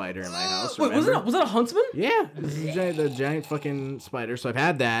huntsman spider in my house. Wait, remember? was it a huntsman? Yeah, this is the giant fucking spider. So I've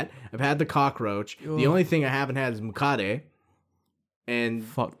had that. I've had the cockroach. The only thing I haven't had is mukade. And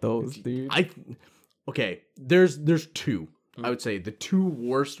Fuck those, dude. Okay, there's two. I would say the two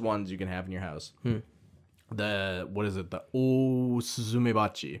worst ones you can have in your house. The what is it? The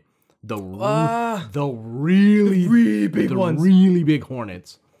Suzumebachi. The really big ones. really big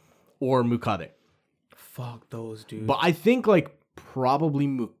hornets, or mukade. Fuck those, dude. But I think like probably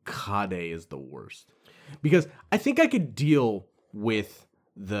mukade is the worst because I think I could deal with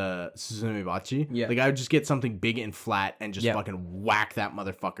the Suzumebachi. Yeah. Like I would just get something big and flat and just Yeah. fucking whack that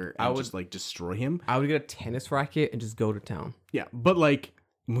motherfucker and just like destroy him. I would get a tennis racket and just go to town. Yeah, but like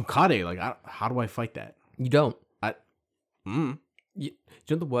mukade, like how do I fight that? You don't. I You know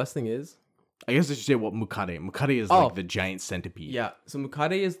what the worst thing is? guess I should say what mukade. Mukade is Oh. like the giant centipede. Yeah. So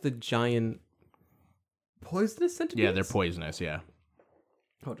Mukade is the giant poisonous centipede. Yeah, they're poisonous. Yeah,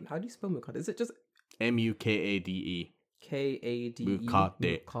 Hold on. How do you spell Mukade? Is it just Mukade. Kade?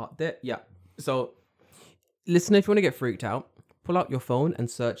 Mukade. Mukade. Yeah. So, listen, if you want to get freaked out, pull out your phone and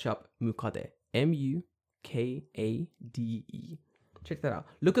search up Mukade. Mukade. Check that out.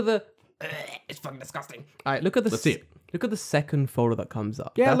 Look at the. It's fucking disgusting. All right, look at the. Let's see it. Look at the second photo that comes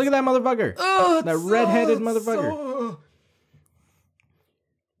up. Yeah, look at that motherfucker. Oh, That it's redheaded motherfucker.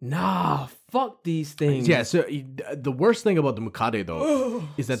 Nah, fuck these things. Yeah, so the worst thing about the Mukade though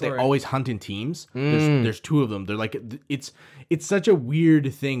is that they Sorry. always hunt in teams. There's two of them. They're like it's such a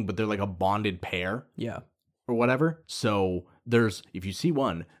weird thing, but they're like a bonded pair Yeah. or whatever. So there's if you see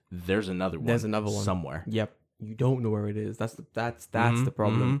one, there's another one. There's another one. somewhere. Yep. You don't know where it is. That's the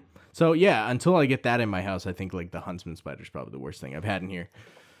problem. So yeah, until I get that in my house, I think like the huntsman spider is probably the worst thing I've had in here.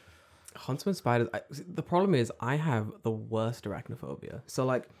 Huntsman spiders. The problem is I have the worst arachnophobia. So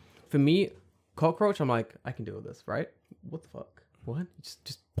like for me, cockroach, I'm like I can deal with this, right? What the fuck? What?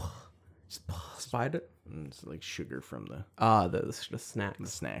 Just spider. It's like sugar from the The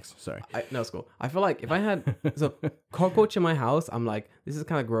snacks. snacks. Sorry. No, it's cool. I feel like if I had so cockroach in my house, I'm like, this is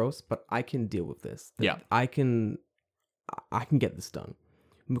kind of gross, but I can deal with this. Yeah. I can get this done.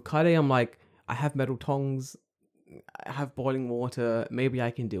 Mukade, I'm like, I have metal tongs, I have boiling water. Maybe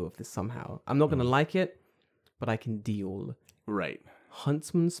I can deal with this somehow. I'm not gonna like it, but I can deal. Right.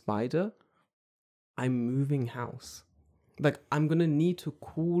 Huntsman spider, I'm moving house. Like I'm gonna need to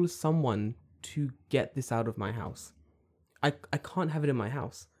call someone to get this out of my house. I can't have it in my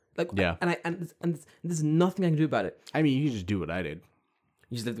house. Like Yeah. and there's nothing I can do about it. I mean, you can just do what I did.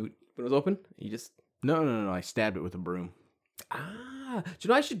 You just left the windows open. You just No. I stabbed it with a broom. do you know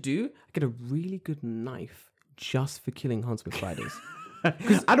what I should do? I get a really good knife just for killing huntsman spiders.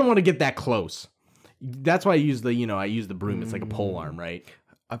 I don't want to get that close. That's why I use the broom. It's like a pole arm, right?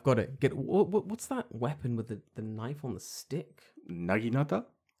 I've got it. What's that weapon with the knife on the stick? Naginata?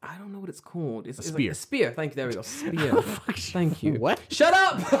 I don't know what it's called. It's spear. Like a spear. Thank you. There we go. Spear. Thank you. What? Shut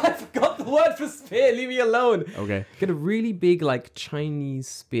up! I forgot the word for spear. Leave me alone. Okay. Get a really big like Chinese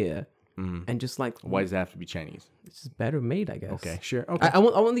spear, and just like Why does it have to be Chinese? it's just better made, I guess. Okay, sure. Okay. I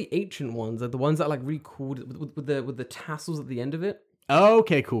want the ancient ones, like the ones that are like really cool with the tassels at the end of it.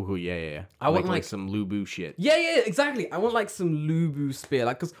 Okay, cool. Yeah. I want, like like- some Lubu shit. Yeah, exactly. I want like some Lubu spear,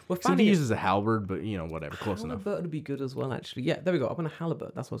 like because we're Somebody finding it. uses a halberd, but whatever, close enough. Halibut would be good as well, actually. Yeah, there we go. I want a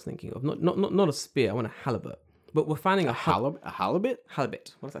halibut. That's what I was thinking of. Not a spear. I want a halibut. But we're finding a A halibut?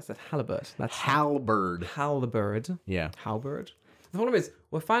 halibut. What did I say? Halibut. That's Halberd. halibird. Yeah. Halberd. The problem is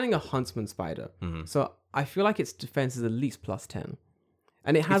we're finding a huntsman spider. So I feel like its defense is at least +10.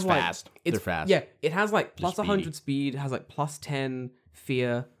 And it has It's like fast. They're fast. Yeah, it has like plus speedy. 100 speed, it has like +10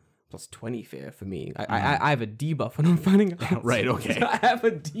 fear, +20 fear for me. I have a debuff when I'm finding a huntsman. Right, okay. I have a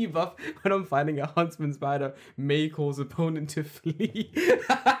debuff when I'm finding a huntsman spider may cause opponent to flee.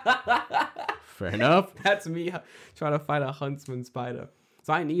 Fair enough. That's me trying to find a huntsman spider.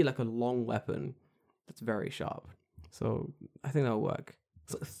 So I need like a long weapon that's very sharp. So I think that'll work.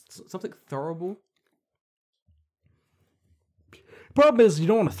 Something throwable. Problem is, you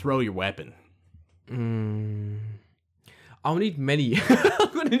don't want to throw your weapon. I'll need many.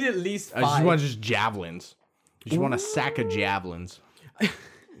 I'm gonna need at least 5. I just want javelins. You just want a sack of javelins.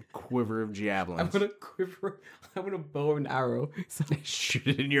 Quiver of javelins. I'm gonna quiver. I'm gonna bow and arrow. So shoot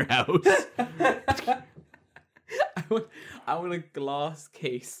it in your house. I want a glass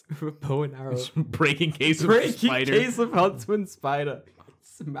case with a bow and arrow. Breaking case of Breaking spider. case of huntsman spider.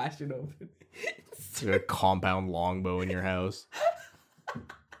 Smash it open. A compound longbow in your house.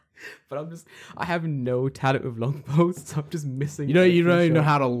 But I have no talent with longbows, so I'm just missing. You don't every even know shot.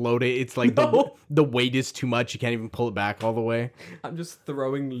 how to load it. It's like No. the weight is too much. You can't even pull it back all the way. I'm just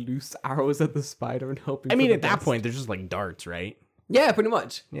throwing loose arrows at the spider and hoping. I for mean, the at that best. point, they're just like darts, right? Yeah, pretty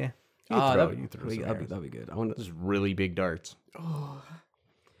much. Yeah. You can throw, That'd you can throw some arrows. be good. I want to. Just really big darts.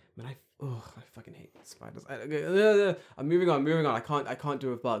 Man, I fucking hate spiders. I'm moving on. I can't do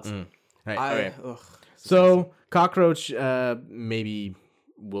with bugs. Right, okay. Ugh. So, Cockroach maybe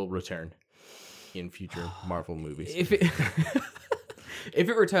will return in future Marvel movies. If it if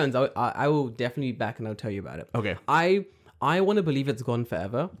it returns, I will definitely be back and I'll tell you about it. Okay. I want to believe it's gone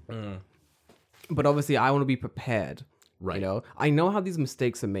forever, but obviously I want to be prepared. Right. You know, I know how these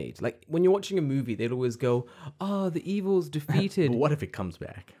mistakes are made. Like when you're watching a movie, they'd always go, "Oh, the evil's defeated." But what if it comes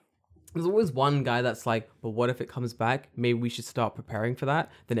back? There's always one guy that's like, "But what if it comes back? Maybe we should start preparing for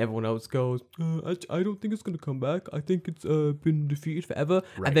that." Then everyone else goes, "I don't think it's gonna come back. I think it's been defeated forever."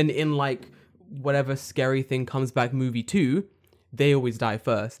 Right. And then in like whatever scary thing comes back, movie 2, they always die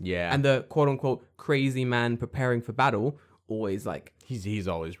first. Yeah. And the quote unquote crazy man preparing for battle always like, He's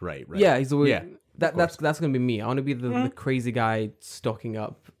always right? yeah, he's always. Yeah. That's gonna be me. I want to be the crazy guy stocking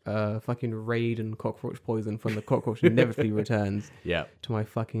up fucking raid and cockroach poison from the cockroach inevitably returns Yeah. to my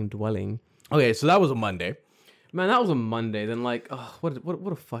fucking dwelling. Okay, so that was a Monday. Man, that was a Monday. Then like, oh, what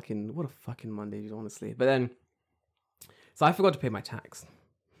a fucking Monday, honestly. But then, so I forgot to pay my tax.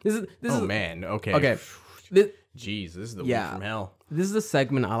 This is Man. Okay. okay. This, Jeez, this is the Yeah. week from hell. this is a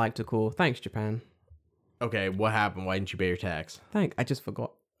segment I like to call "Thanks, Japan." Okay, what happened? Why didn't you pay your tax? I just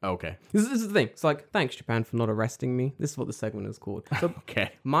forgot. Okay. This is the thing. It's like, thanks Japan for not arresting me. This is what the segment is called. So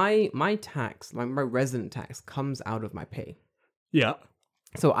Okay. my tax, my resident tax comes out of my pay. Yeah.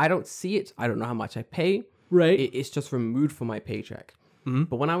 So I don't see it. I don't know how much I pay. Right. It's just removed from my paycheck. Mhm.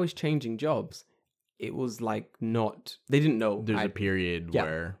 But when I was changing jobs, it was like not. They didn't know. There's a period Yeah.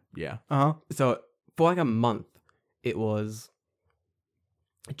 where, yeah. Uh-huh. So for like a month, it was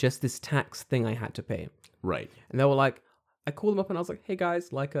just this tax thing I had to pay. Right. And they were like, I called them up and I was like, hey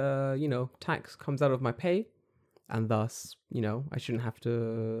guys, like, tax comes out of my pay. And thus, I shouldn't have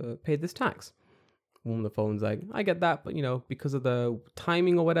to pay this tax. One on the phone's like, I get that, but, because of the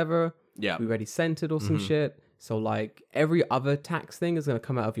timing or whatever, Yeah. we already sent it or some shit. So, like, every other tax thing is going to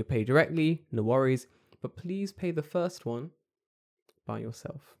come out of your pay directly. No worries. But please pay the first one by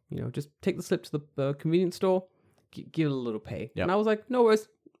yourself. Just take the slip to the convenience store, give it a little pay. Yep. And I was like, no worries.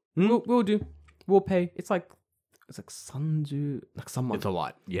 We'll do. We'll pay. It's like Sanju, like someone. It's a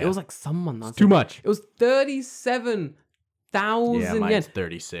lot. Yeah. It was like someone. Too much. It was 37,000 Yeah, yen. mine's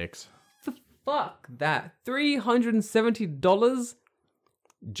 36. Fuck that. $370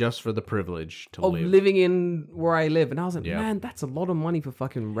 Just for the privilege to of live. living in where I live. And I was like, Yeah. man, that's a lot of money for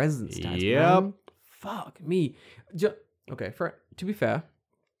fucking residence tax. Yep. Man. Fuck me. Okay, to be fair,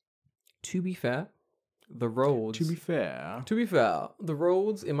 the roads. To be fair. To be fair, the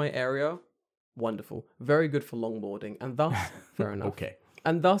roads in my area, wonderful. Very good for longboarding. And thus, fair enough. Okay.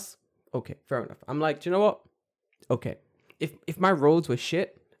 And thus, okay, fair enough. I'm like, do you know what? Okay. If my roads were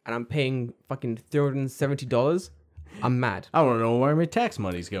shit and I'm paying fucking $370, I'm mad. I don't know where my tax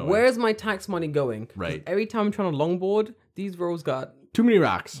money's going. Where's my tax money going? 'Cause Right. every time I'm trying to longboard, these roads got Too many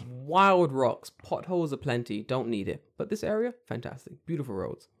rocks. wild rocks, potholes aplenty, don't need it. But this area, fantastic. Beautiful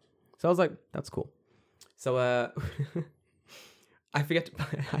roads. So I was like, that's cool. So I forget to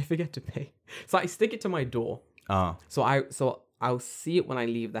pay. So I stick it to my door. So I'll see it when I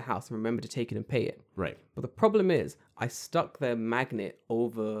leave the house and remember to take it and pay it. Right. But the problem is I stuck the magnet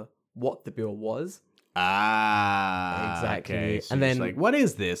over what the bill was. Exactly. Okay. So And you're just then- like, what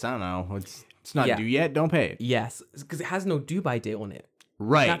is this? I don't know. It's not Yeah. due yet. Don't pay it. Yes, because it has no due by date on it.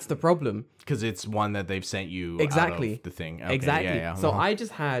 Right. That's the problem. Because it's one that they've sent you Exactly. out of the thing. Okay, Exactly. Yeah, yeah. So Uh-huh.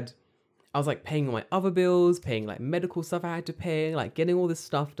 I was like paying all my other bills, paying like medical stuff I had to pay, like getting all this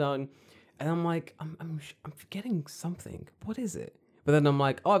stuff done. And I'm like, I'm forgetting something. What is it? But then I'm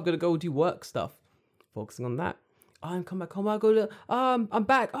like, oh, I've got to go do work stuff. Focusing on that. Oh, I'm come back home. I'm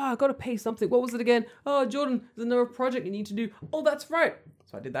back. Oh, I got to pay something. What was it again? Oh, Jordan, there's another project you need to do. Oh, that's right.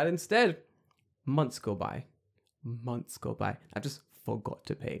 So I did that instead. Months go by. I just forgot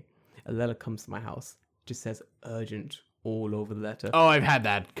to pay. A letter comes to my house. Just says urgent all over the letter. Oh, I've had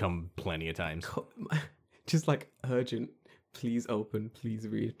that come plenty of times. Just like urgent. Please open. Please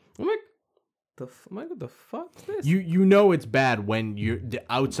read. I'm like, what the fuck is this? You know it's bad when the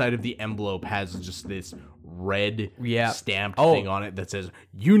outside of the envelope has just this red stamped thing on it that says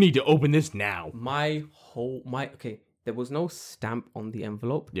you need to open this now. There was no stamp on the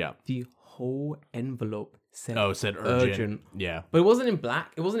envelope. Yeah. The whole envelope said Oh, it said urgent. Yeah. But it wasn't in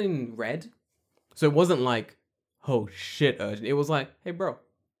black. It wasn't in red. So it wasn't like, oh shit, urgent. It was like, hey bro,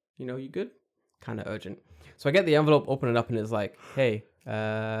 you good? Kind of urgent. So I get the envelope, open it up, and it's like, hey,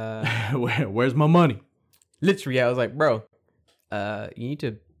 Where's my money? literally, I was like, bro, you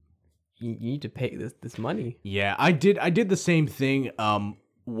need to pay this money. Yeah, I did the same thing.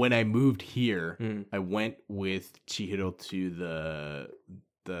 When I moved here, I went with Chihiro to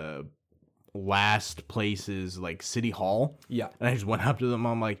the last place's like city hall. Yeah. And I just went up to them.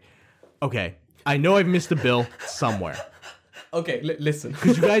 I'm like, okay, I know I've missed a bill somewhere. Okay, listen.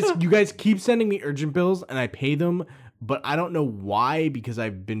 You guys keep sending me urgent bills and I pay them, but I don't know why because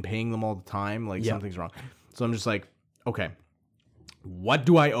I've been paying them all the time. Like something's wrong. So I'm just like, okay, what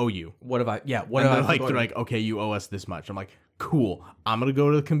do I owe you? What have I? Yeah. What And have I? they're like, okay, you owe us this much. I'm like, cool. I'm gonna go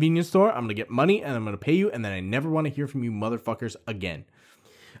to the convenience store. I'm gonna get money and I'm gonna pay you, and then I never want to hear from you, motherfuckers, again.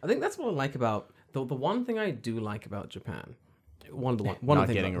 I think that's what I like about the one thing I do like about Japan. One Not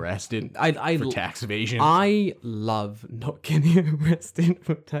thing getting arrested I for tax evasion. I love not getting arrested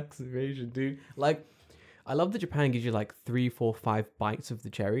for tax evasion, dude. Like, I love that Japan gives you like 3, 4, 5 bites of the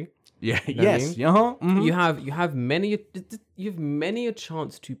cherry. Yeah. know what I Yes. mean? Uh-huh. Mhm. You have many a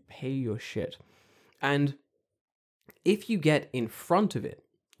chance to pay your shit, and if you get in front of it,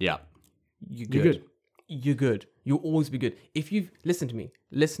 Yeah. you're You're good. good. You're good. You'll always be good. Listen to me,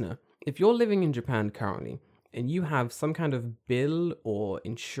 listener. If you're living in Japan currently and you have some kind of bill or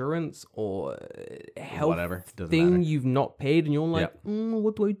insurance or health Whatever. Doesn't thing matter. you've not paid and you're like,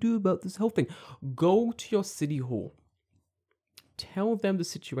 what do I do about this health thing? Go to your city hall. Tell them the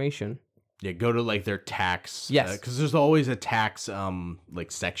situation Yeah, go to like their tax. Yes. Because there's always a tax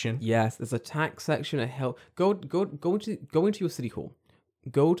like section. Yes, there's a tax section. A hell, go into your city hall,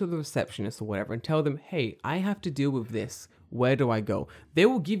 go to the receptionist or whatever, and tell them, hey, I have to deal with this. Where do I go? They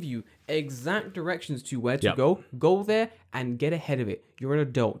will give you exact directions to where to Yep. go. Go there and get ahead of it. You're an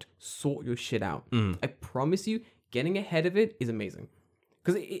adult. Sort your shit out. I promise you, getting ahead of it is amazing.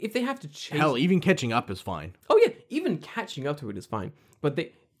 Because if they have to chase, Hell, even catching up is fine. oh yeah, even catching up to it is fine. But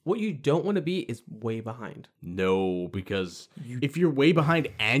what you don't want to be is way behind. No, because if you're way behind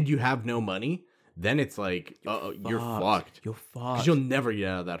and you have no money, then it's like you're fucked. You're Because fucked. you'll never get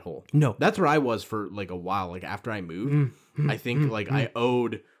out of that hole. No. That's where I was for like a while. Like after I moved, I think like I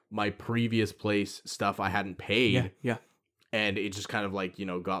owed my previous place stuff I hadn't paid. Yeah. And it just kind of like,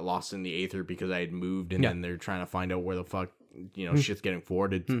 got lost in the aether because I had moved and then they're trying to find out where the fuck, shit's getting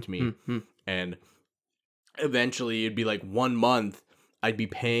forwarded to me. And eventually it'd be like 1 month I'd be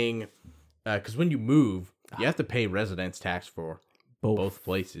paying, because when you move, you have to pay residence tax for both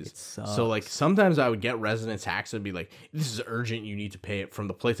places. So like sometimes I would get residence tax and be like, this is urgent, you need to pay it from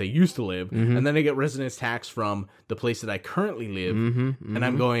the place I used to live. And then I get residence tax from the place that I currently live. And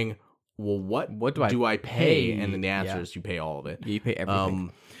I'm going, well, what do I pay? And then the answer is you pay all of it. Yeah, you pay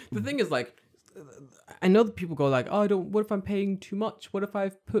everything. The thing is, like, I know that people go like, "Oh, what if I'm paying too much? What if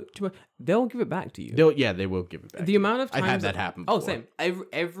I've put too much?" They'll give it back to you. They will give it back. The amount of times I've had that happen Oh, before. same.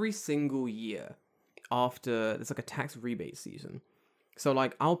 Every single year after there's like a tax rebate season. So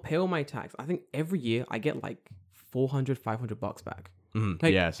like I'll pay all my tax. I think every year I get like $400-$500 back.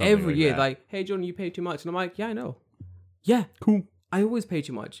 Like Yeah, something every like year, that. like, "Hey, John, you pay too much," and I'm like, "Yeah, I know. Yeah, Cool. I always pay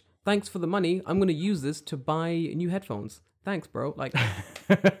too much. Thanks for the money. I'm gonna use this to buy new headphones. Thanks, bro." Like,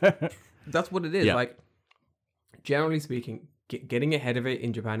 that's what it is. Yeah. Like, generally speaking, getting ahead of it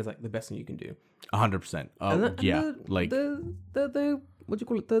in Japan is like the best thing you can do. 100%. And the- Yeah. and Like the what do you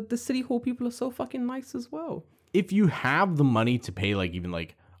call it? The city hall people are so fucking nice as well. if you have the money to pay like even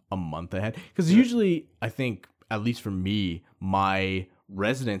like a month ahead, because usually I think, at least for me, my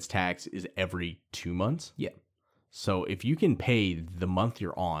residence tax is every 2 months. Yeah. So if you can pay the month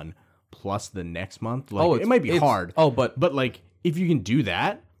you're on plus the next month, like, Oh, it might be it's- hard. oh, but Like if you can do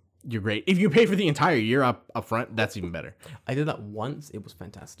that, you're great. If you pay for the entire year up front, that's even better. I did that once. It was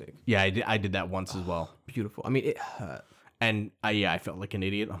fantastic. Yeah, I did that once as well. Beautiful. I mean, it hurt. And I felt like an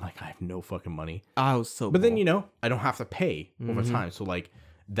idiot. I'm like, I have no fucking money. I was so. But then, poor. I don't have to pay over time. So like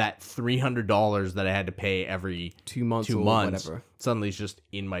that $300 that I had to pay every 2 months 2 or months whatever. suddenly is just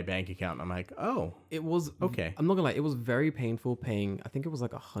in my bank account. I'm like, oh, It was Okay. I'm not gonna lie. It was very painful paying. I think it was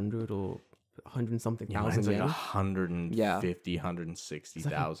like 100 or 100 and something mine's thousand like yen. 150,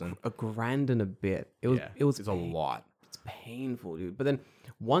 160,000. A grand and a bit. It was. Yeah, It was. it's a lot. It's painful, dude. But then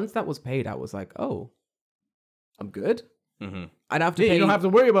once that was paid, I was like, oh, I'm good. Mm-hmm. I'd have to Yeah, pay. you don't have to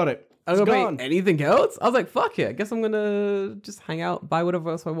worry about it. I It's don't gone. pay anything else. I was like, fuck it. I guess I'm gonna just hang out, buy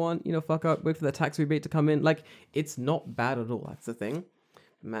whatever else I want. Fuck up, wait for the tax rebate to come in. Like, it's not bad at all. That's the thing,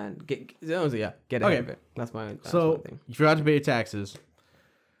 man. Get ahead Okay. of it. That's my So thing. you forgot to pay your taxes.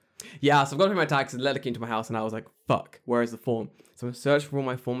 Yeah, so I've got to pay my taxes. Letter came to my house, and I was like, fuck, where is the form? So I searched for all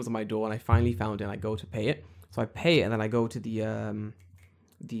my forms on my door, and I finally found it. And I go to pay it. So I pay it, and then I go to the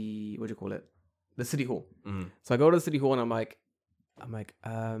what do you call it? The city hall. So I go to the city hall, and I'm like,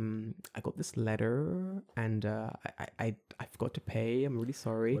 I got this letter, and I forgot to pay. I'm really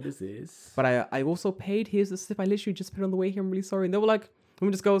sorry. is this? But I also paid. Here's the slip. I literally just paid on the way here. I'm really sorry. And they were like,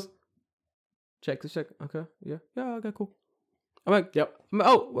 and just goes, check. Okay, yeah, okay, cool. I'm like, Yep. I'm like,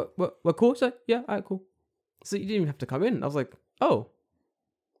 oh, what, cool? She's like, yeah, all right, cool. So you didn't even have to come in. I was like, oh,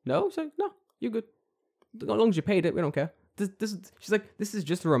 no? She's like, no, you're good. As long as you paid it, we don't care. She's like, this is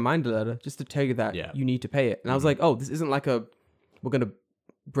just a reminder letter, just to tell you that you need to pay it. And I was like, oh, this isn't like we're gonna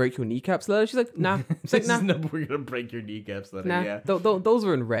break your kneecaps letter. She's like, nah. She's like, nah, We're gonna break your kneecaps letter. nah. Yeah. Those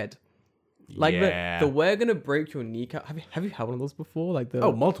are in red. Like Yeah. the we're gonna break your kneecap. Have you had one of those before? Like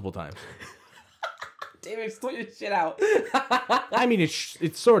the Multiple times. David, sort your shit out. I mean,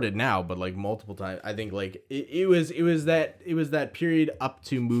 it's sorted now, but like multiple times. I think like it was that period up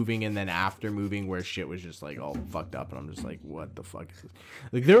to moving and then after moving where shit was just like all fucked up, and I'm just like, what the fuck is this?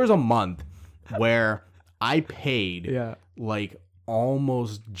 Like there was a month where I paid like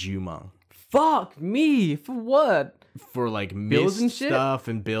almost Juma Fuck me. For what? for like Bills missed and shit? stuff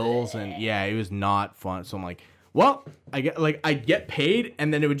and bills, and yeah, it was not fun. So I'm like, well, I'd get paid,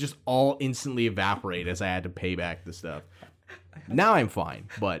 and then it would just all instantly evaporate as I had to pay back the stuff. Now I'm fine,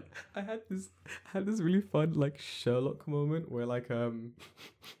 but I had this really fun like Sherlock moment where like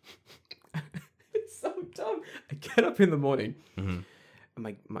it's so dumb. I get up in the morning and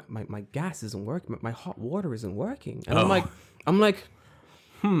my gas isn't working, my hot water isn't working. And I'm like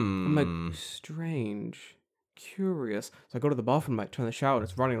I'm like, strange, curious. So I go to the bathroom, like, turn the shower, and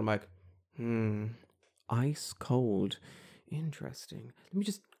it's running. I'm like, ice cold. Interesting. Let me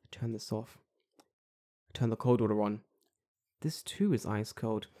just turn this off. Turn the cold water on. This too is ice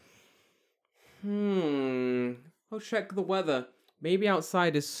cold. I'll check the weather. Maybe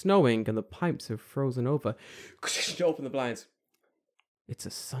outside is snowing and the pipes have frozen over. Open the blinds. It's a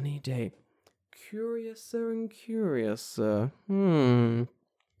sunny day. Curiouser and curiouser.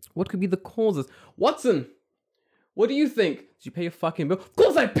 What could be the causes? Watson! What do you think? Did you pay your fucking bill? Of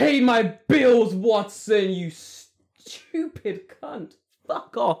course I paid my bills, Watson, you stupid cunt.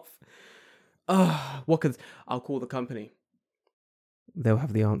 Fuck off. What could... I'll call the company. They'll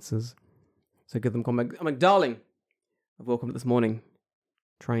have the answers. So I give them comment. I'm like, darling, I've woken up this morning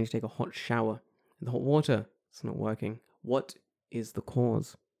trying to take a hot shower. And the hot water, it's not working. What is the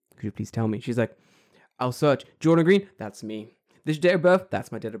cause? Could you please tell me? She's like, I'll search. Jordan Green, that's me. This your date of birth?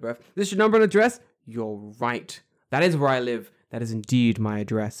 That's my date of birth. This your number and address? You're right. That is where I live. That is indeed my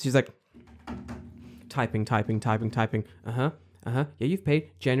address. She's like, typing. Yeah, you've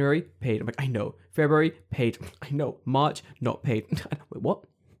paid. January, paid. I'm like, I know. February, paid. I know. March, not paid. Wait, what?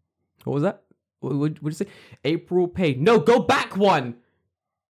 What was that? What did you say? April, paid. No, go back one.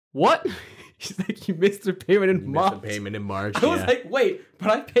 What? She's like, you missed the payment in March. I was like, wait, but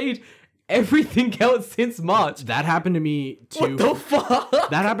I paid everything else since March. That happened to me too. What the fuck?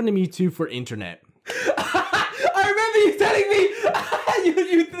 That happened to me too for internet. I remember you telling me you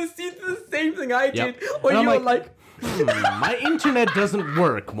did the same thing I did. When you were like, my internet doesn't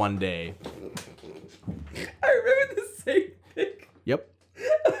work one day. I remember the same thing. Yep.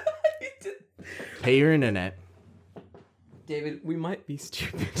 Pay your internet. David, we might be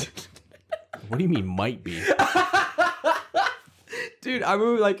stupid. What do you mean might be? Dude, I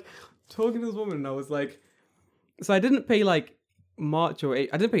remember like talking to this woman and I was like, so I didn't pay like March or I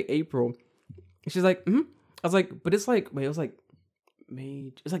didn't pay April. She's like, I was like, but it's like, wait, it was like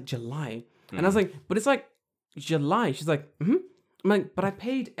May, it's like July. And I was like, but it's like July. She's like, I'm like, but I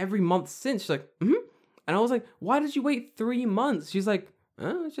paid every month since. She's like, And I was like, why did you wait 3 months? She's like,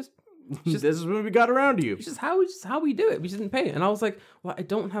 it's just this is when we got around to you. It's just how we do it. We just didn't pay it. And I was like, well, I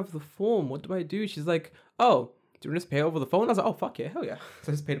don't have the form. What do I do? She's like, oh, do you want to just pay over the phone? I was like, oh, fuck yeah, hell yeah.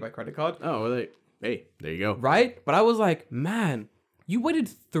 So I just paid it by credit card. Oh, well, hey, there you go. Right? But I was like, man, you waited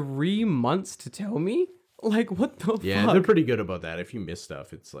 3 months to tell me? Like, what the fuck? Yeah, they're pretty good about that. If you miss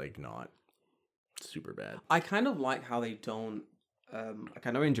stuff, it's like not super bad. I kind of like how they don't, like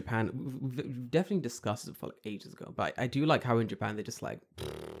I know in Japan, we've definitely discussed it for like ages ago, but I do like how in Japan they just like,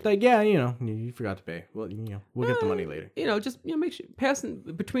 yeah, you forgot to pay. Well, we'll get the money later. Just make sure pay us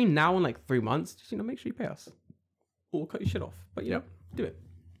between now and like 3 months. Just make sure you pay us, or we'll cut your shit off. But you know, do it.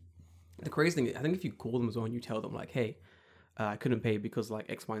 The crazy thing, I think, if you call them as well and you tell them like, hey, I couldn't pay because like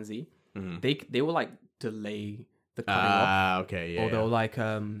X, Y, and Z, they will like delay the cutting off. Okay, yeah. Or they'll like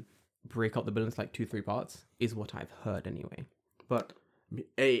break up the bill into like 2-3 parts, is what I've heard anyway. But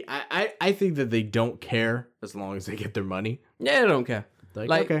hey, I think that they don't care as long as they get their money. Yeah, I don't care.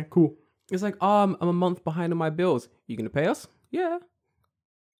 Like okay, cool. It's like, I'm a month behind on my bills. You gonna pay us? Yeah.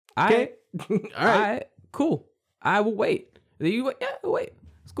 Okay. All right. Cool. I will wait. You wait? Yeah, I'll wait.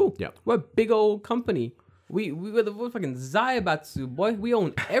 It's cool. Yeah. We're a big old company. We're fucking Zaibatsu, boy. We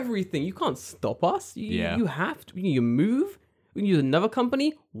own everything. You can't stop us. You have to. You move. We can use another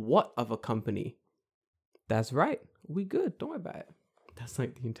company. What other company? That's right. We good. Don't worry about it. That's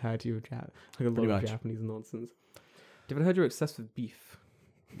like the entirety of like a lot of Japanese nonsense. David, I heard you're obsessed with beef.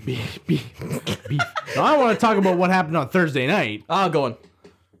 Beef. Now I want to talk about what happened on Thursday night. Go on.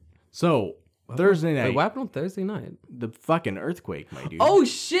 So Thursday night. Wait, what happened on Thursday night? The fucking earthquake, my dude. Oh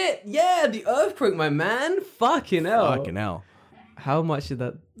shit! Yeah, the earthquake, my man. Fucking hell. How much did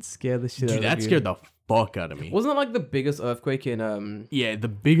that scare the shit out of you? Dude, that scared the fuck out of me. Wasn't it like the biggest earthquake in Yeah, the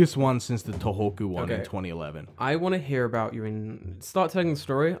biggest one since the Tohoku one in 2011. I want to hear about you start telling the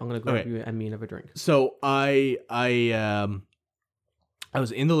story. I'm gonna grab you and me another drink. So I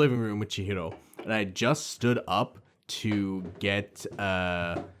was in the living room with Chihiro, and I just stood up to get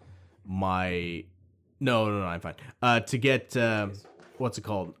my no, I'm fine. To get what's it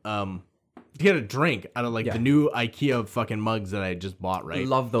called? To get a drink out of the new IKEA fucking mugs that I just bought, right?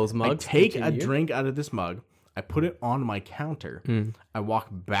 Love those mugs. I take a drink out of this mug, I put it on my counter, I walk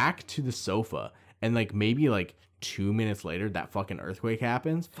back to the sofa, and maybe 2 minutes later, that fucking earthquake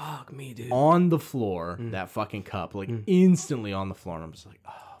happens. Fuck me, dude. On the floor, that fucking cup, instantly on the floor, and I'm just like,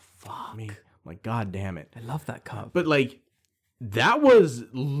 oh, fuck me. I'm like, God damn it. I love that cup. But that was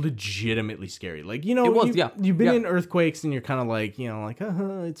legitimately scary. Like, you know, It was, you, yeah. you've been Yeah. in earthquakes and you're kind of like, you know, like,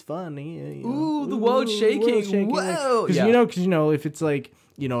 it's funny. You know, Ooh, the world's shaking. Whoa. Because Yeah. you know, if it's like,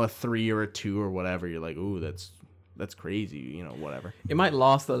 you know, a 3 or a 2 or whatever, you're like, ooh, that's crazy. You know, whatever. It might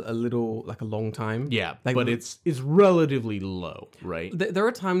last a little, like a long time. Yeah, Like, but it's relatively low, right? There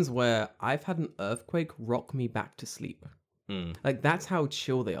are times where I've had an earthquake rock me back to sleep. Like, that's how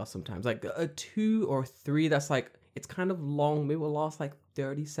chill they are sometimes. Like, a 2 or 3, that's like, it's kind of long. Maybe it will last like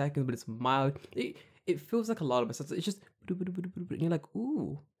 30 seconds, but it's mild. It feels like a lot of it. It's just, and you're like,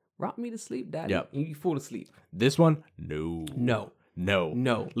 ooh, rock me to sleep, daddy. Yep. You fall asleep. This one, no.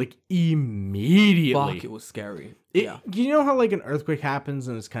 No. Like, immediately. Fuck, it was scary. Yeah. You know how like an earthquake happens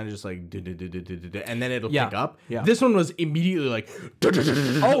and it's kind of just like and then it'll Yeah. pick up? Yeah. This one was immediately like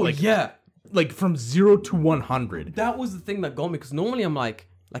Oh, like, yeah. like from 0 to 100. That was the thing that got me, because normally I'm like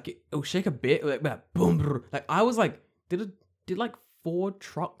it'll shake a bit, like boom, brr. Like I was like, did like 4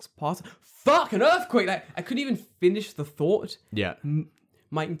 trucks pass? Fuck, an earthquake! Like I couldn't even finish the thought. Yeah.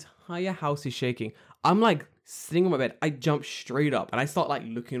 My entire house is shaking. I'm like sitting on my bed. I jump straight up and I start like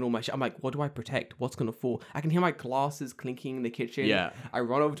looking at all my shit. I'm like, what do I protect? What's gonna fall? I can hear my glasses clinking in the kitchen. Yeah. I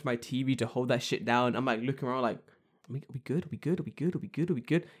run over to my TV to hold that shit down. I'm like looking around like, are we good? Are we good? Are we good? Are we good? Are we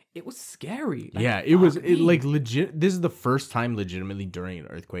good? It was scary. Like, Yeah, it was fuck me. like legit. This is the first time legitimately during an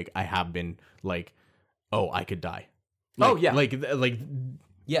earthquake I have been like, oh, I could die. Oh, Like, yeah. like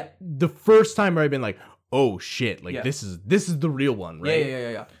Yeah. the first time where I've been like, oh shit, like Yeah. this is the real one, right?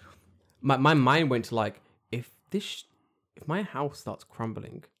 Yeah. My mind went to like, if my house starts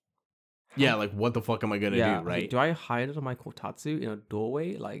crumbling, Yeah, like what the fuck am I gonna yeah, do, right? do I hide it on my kotatsu in a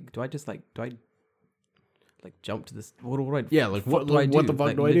doorway? Like, do I jump to this? What do I? Yeah, like what do I do? what the fuck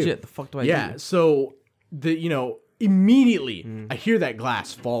Like, do I do? legit, the fuck do I Yeah, do? so immediately I hear that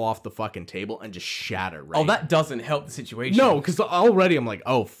glass fall off the fucking table and just shatter, right? Oh, that doesn't help the situation. no, because already I'm like,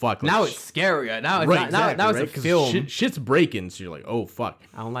 oh fuck. Like, now it's scarier. Now it's right, now exactly, it's right? a 'Cause film. shit's breaking, so you're like, oh fuck.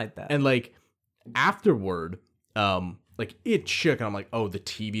 I don't like that. And like afterward, like it shook and I'm like, oh, the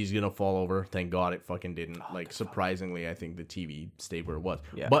TV's gonna fall over. Thank God it fucking didn't. Like surprisingly, I think the TV stayed where it was.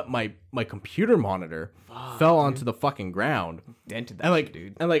 Yeah. But my computer monitor fell onto the fucking ground. Dented that And like, shit,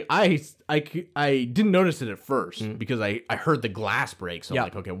 dude. and like I didn't notice it at first because I heard the glass break. So Yeah. I'm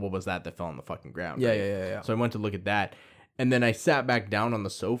like, okay, what was that fell on the fucking ground? Yeah, right? yeah. So I went to look at that. And then I sat back down on the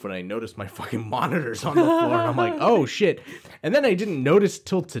sofa and I noticed my fucking monitors on the floor. And I'm like, oh shit. And then I didn't notice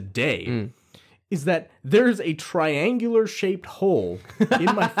till today is that there's a triangular shaped hole in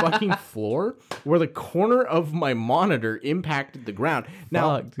my fucking floor where the corner of my monitor impacted the ground.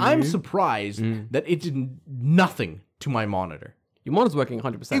 Now, Fuck, dude. I'm surprised that it did nothing to my monitor. Your monitor's working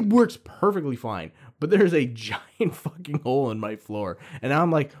 100%. It works perfectly fine, but there's a giant fucking hole in my floor. And now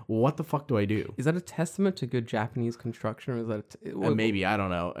I'm like, what the fuck do I do? Is that a testament to good Japanese construction, or is that Maybe, I don't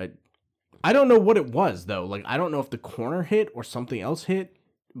know. I don't know what it was, though. Like, I don't know if the corner hit or something else hit,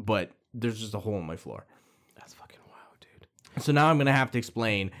 but there's just a hole in my floor. That's fucking wild, dude. So now I'm going to have to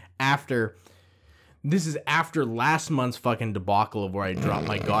explain this is after last month's fucking debacle of where I dropped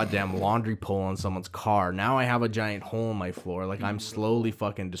my goddamn laundry pole on someone's car. Now I have a giant hole in my floor. Like, I'm slowly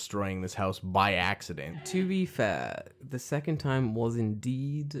fucking destroying this house by accident. To be fair, the second time was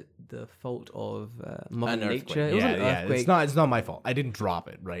indeed the fault of Mother Nature. It was an earthquake. It's not my fault. I didn't drop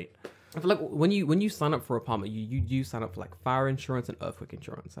it, right? I feel like when you sign up for apartment, you sign up for like fire insurance and earthquake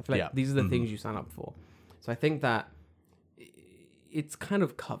insurance. I feel like Yeah. these are the things you sign up for. So I think that it's kind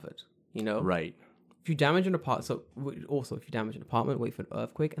of covered, you know? Right. If you damage an apartment, if you damage an apartment, wait for an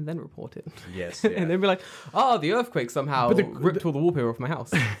earthquake and then report it. Yes. And then be like, oh, the earthquake somehow ripped all the wallpaper off my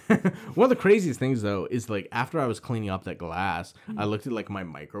house. One of the craziest things though is like after I was cleaning up that glass, I looked at like my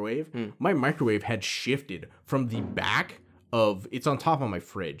microwave. My microwave had shifted from the back of it's on top of my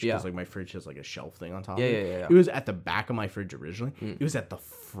fridge because Yeah. like my fridge has like a shelf thing on top. Yeah, of it. yeah. It was at the back of my fridge originally. It was at the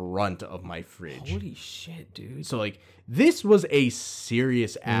front of my fridge. Holy shit, dude. So like this was a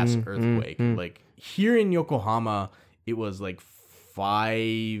serious ass earthquake. Like here in Yokohama, it was like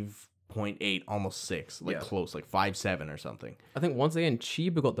 5.8, almost 6, like Yeah. close, like 5.7 or something. I think once again,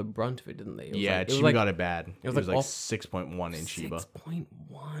 Chiba got the brunt of it, didn't they? It was Yeah, like, it was Chiba like got it bad. It was like off- 6.1 in Chiba.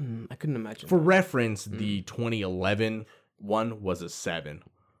 6.1. I couldn't imagine. For reference, the 2011 one was a 7.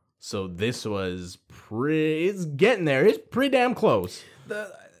 So this was it's getting there. It's pretty damn close.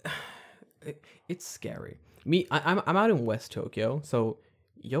 It's scary. I'm out in West Tokyo, so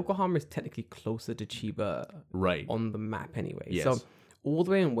Yokohama is technically closer to Chiba Right. on the map anyway. Yes. So all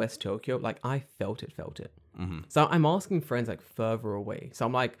the way in West Tokyo, like I felt it. So I'm asking friends like further away. So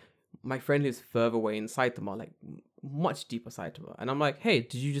I'm like, my friend lives further away in Saitama, like much deeper Saitama, and I'm like, hey,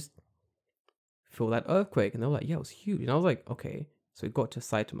 did you just feel that earthquake? And they were like, yeah, it was huge. And I was like, okay. So we got to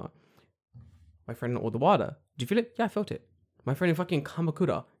Saitama. My friend in Odawara, did you feel it? Yeah, I felt it. My friend in fucking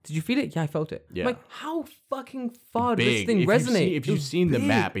Kamakura, did you feel it? Yeah, I felt it. Yeah. I'm like, how fucking far does this Big. thing resonate? If you've seen the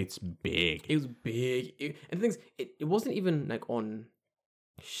map, it's big. It was big. And the things, it wasn't even like on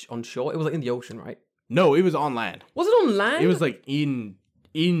shore. It was like in the ocean, right? No, it was on land. Was it on land? It was like in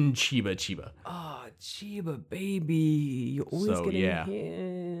Chiba. Ah, Chiba, baby. You're always So, getting yeah.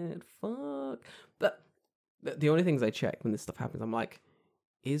 hit. Fuck. But the only things I check when this stuff happens, I'm like,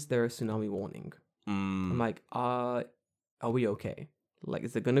 is there a tsunami warning? I'm like, are we okay? Like,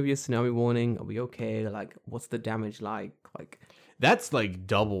 is there gonna be a tsunami warning? Are we okay? Like, what's the damage like? Like, That's like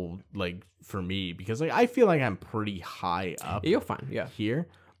double like for me because like I feel like I'm pretty high up you're fine. Yeah. here,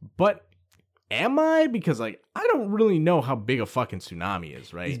 but am I? Because like I don't really know how big a fucking tsunami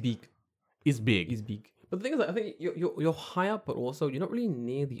is, right? He's big. It's big. He's big. But the thing is, like, I think you're high up, but also you're not really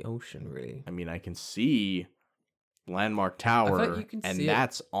near the ocean, really. I mean, I can see Landmark Tower, like you can and see it.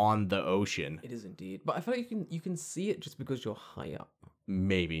 that's on the ocean. It is indeed. But I feel like you can see it just because you're high up.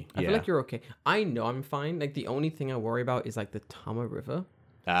 Maybe. I feel like you're okay. I know I'm fine. Like the only thing I worry about is like the Tama River.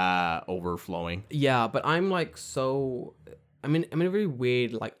 Overflowing. Yeah, but I'm like I'm in a very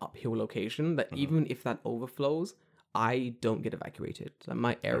weird like uphill location that even if that overflows, I don't get evacuated. Like,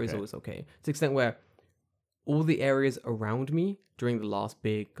 my area is Okay. always okay. To the extent where all the areas around me during the last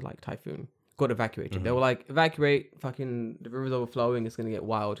big like typhoon got evacuated. They were like, evacuate, fucking the river's overflowing, it's gonna get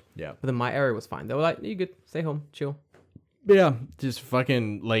wild. Yeah. But then my area was fine. They were like, you good, stay home, chill. But yeah, just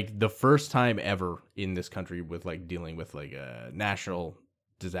fucking like the first time ever in this country with like dealing with like a national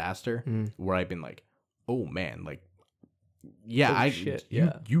disaster where I've been like, oh man, like, yeah, Holy shit,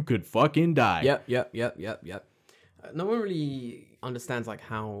 yeah. you could fucking die. Yep. No one really understands like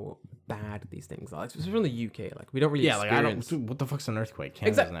how bad these things are, especially in the UK. Like we don't really Yeah, like I don't. experience. Dude, what the fuck's an earthquake?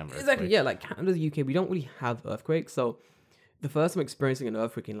 Canada doesn't have an earthquake. Exactly. Yeah, like Canada's UK, we don't really have earthquakes. So the first time experiencing an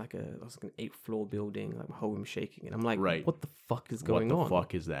earthquake in like an 8th floor building, like my whole room shaking, and I'm like, Right. what the fuck is going on? What the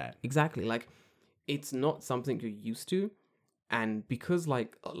fuck is that? Exactly. Like it's not something you're used to, and because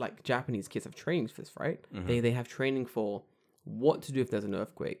like Japanese kids have trainings for this, right? Mm-hmm. They have training for what to do if there's an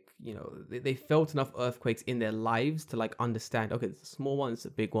earthquake. You know, they felt enough earthquakes in their lives to like understand. Okay, it's a small one, it's a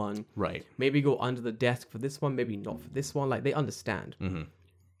big one. Right. Maybe go under the desk for this one, maybe not for this one. Like they understand,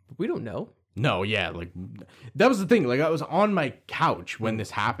 but we don't know. No, yeah, like that was the thing. Like I was on my couch when this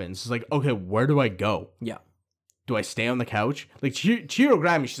happens. It's like, okay, where do I go? Yeah. Do I stay on the couch? Like Chiro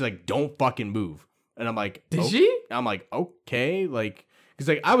grabbed me. She's like, don't fucking move. And I'm like, Did "Oh." she? I'm like, okay, like, because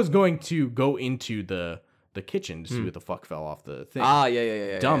like I was going to go into the kitchen to see what the fuck fell off the thing.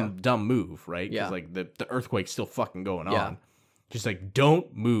 Yeah. Dumb move, right? Yeah. Because like the earthquake's still fucking going Yeah. on. Just like,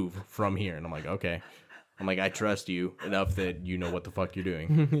 don't move from here. And I'm like, okay. I'm like, I trust you enough that you know what the fuck you're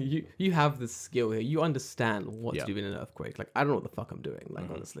doing. you have the skill here. You understand what Yeah. to do in an earthquake. Like I don't know what the fuck I'm doing. Like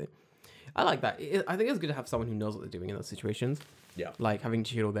honestly, I like that. I think it's good to have someone who knows what they're doing in those situations. Yeah. Like having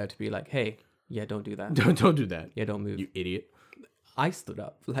Chihiro there to be like, hey, yeah, don't do that. Don't do that. Yeah, don't move. You idiot. I stood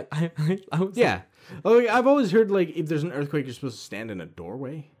up. Like I was Yeah. Like, I've always heard like if there's an earthquake, you're supposed to stand in a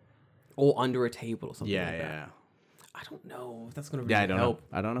doorway. or under a table or something. Yeah, like that. yeah. I don't know if that's gonna really Yeah, I don't help.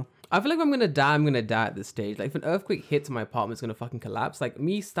 know. I don't know. I feel like if I'm gonna die, I'm gonna die at this stage. Like if an earthquake hits my apartment, it's gonna fucking collapse. Like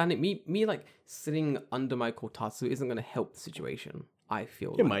me like sitting under my kotatsu isn't gonna help the situation. I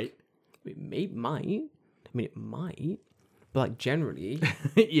feel It like. might. It might. I mean, it might. But like generally,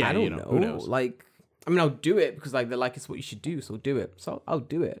 Yeah, I don't you know. know. Who knows? Like, I mean, I'll do it because like they're like it's what you should do, so do it. So I'll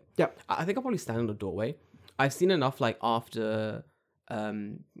do it. Yeah. I think I'll probably stand in the doorway. I've seen enough like after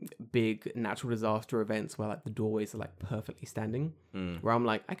big natural disaster events where like the doorways are like perfectly standing, where I'm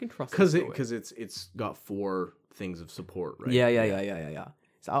like I can trust this doorway. Because it's got 4 things of support, right? Yeah.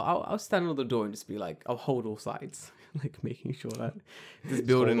 So I'll stand on the door and just be like, I'll hold all sides, like making sure that this Just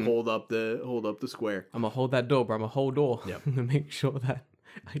building. hold up the square. I'm gonna hold that door, bro. I'm gonna hold door. Yep. I'm gonna make sure that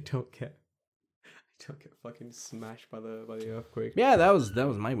I don't get fucking smashed by the earthquake. Yeah, that was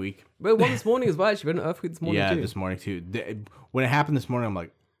my week. But one this morning as well. Actually, been an earthquake this morning Yeah, too. this morning too. When it happened this morning, I'm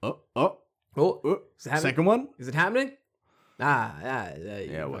like, Oh, is it happening? second one. Is it happening? Yeah,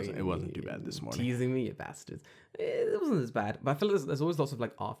 it wasn't too bad this morning. Teasing me, you bastards. It wasn't as bad, but I feel like there's always lots of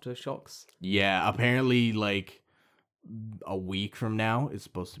like aftershocks. Yeah, apparently like a week from now, it's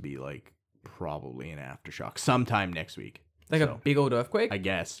supposed to be like probably an aftershock sometime next week. Like a So, big old earthquake. I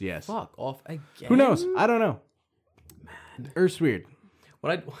guess, yes. Fuck off again. Who knows? I don't know. Man, Earth's weird.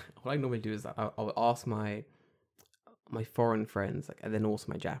 What I normally do is I'll ask my foreign friends, like, and then also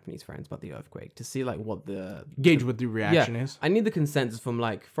my Japanese friends about the earthquake to see like what the Gauge what the reaction is. I need the consensus from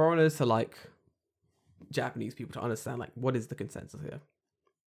like foreigners to like Japanese people to understand like what is the consensus here.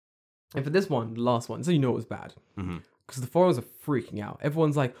 And for this one, the last one, so you know it was bad. Because the foreigners are freaking out.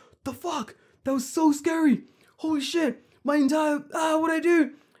 Everyone's like, the fuck? That was so scary. Holy shit. My entire, what'd I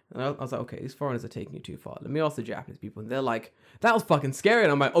do? And I was like, okay, these foreigners are taking it too far. Let me ask the Japanese people. And they're like, that was fucking scary.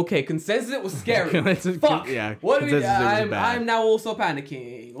 And I'm like, okay, consensus it was scary. Fuck. Yeah, What do we do? consensus it was bad. I'm now also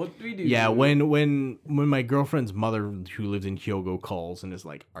panicking. What do we do? Yeah, when my girlfriend's mother, who lives in Hyogo, calls and is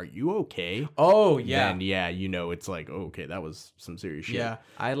like, "Are you okay?" Oh, yeah. Then yeah, you know, it's like, oh, okay, that was some serious shit. Yeah,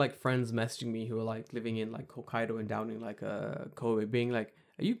 I had like friends messaging me who were like living in like Hokkaido and down in like Kobe, being like,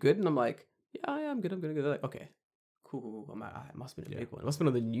 "Are you good?" And I'm like, "Yeah, I'm good. I'm good. They're like, "Okay, cool. I'm like, it must have been a big one. It must have been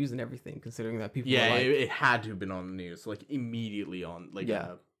on the news and everything, considering that people Yeah, were like, it had to have been on the news, like immediately on, like,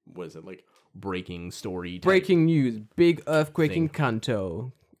 was it like breaking story? type breaking news, big earthquake in thing.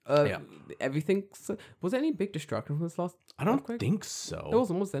 Kanto. Yeah. Everything. Was there any big destruction from this last? I don't earthquake? think so. There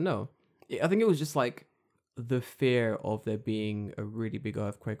wasn't, was there? No. I think it was just like the fear of there being a really big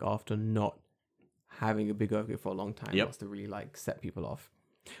earthquake after not having a big earthquake for a long time. Yep. Must have really like set people off.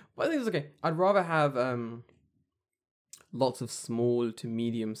 But I think it's okay. I'd rather have lots of small to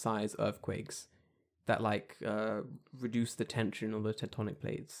medium sized earthquakes that like reduce the tension on the tectonic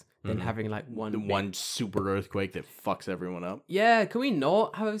plates than having like one big- One super earthquake that fucks everyone up. Yeah, can we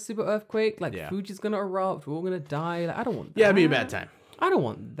not have a super earthquake? Like Yeah. Fuji's gonna erupt, we're all gonna die. Like, I don't want that. Yeah, it'd be a bad time. I don't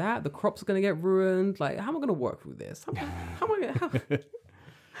want that. The crops are gonna get ruined. Like, how am I gonna work through this? How am I gonna?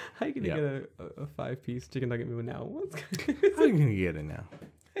 How are you gonna Yeah. get a 5-piece chicken nugget meal now? What's How are you gonna get it now?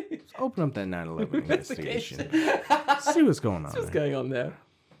 Just open up that 9/11 investigation. See what's going on. What's there. going on there?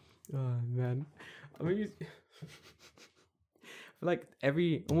 Oh man, I mean, like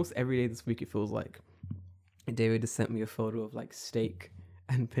almost every day this week, it feels like David just sent me a photo of like steak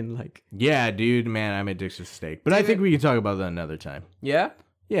and been like, Yeah, dude, man, I'm addicted to steak. But I think we can talk about that another time. yeah,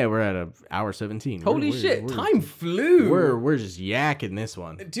 Yeah, we're at an hour 17. holy shit, time flew. We're just yakking this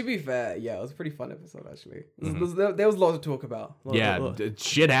one. To be fair, yeah, it was a pretty fun episode actually. There was a lot to talk about. Yeah,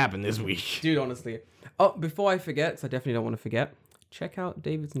 shit happened this week. Dude, honestly. Oh, before I forget, because I definitely don't want to forget, check out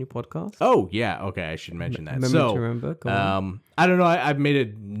David's new podcast. Oh yeah, okay, I should mention that. Remember. Go on. I don't know. I've made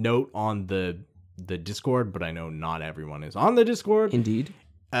a note on the Discord, but I know not everyone is on the Discord. Indeed.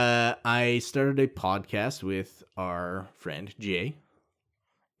 I started a podcast with our friend Jay.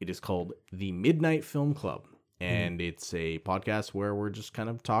 It is called The Midnight Film Club, and it's a podcast where we're just kind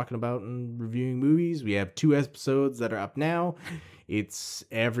of talking about and reviewing movies. We have 2 episodes that are up now. It's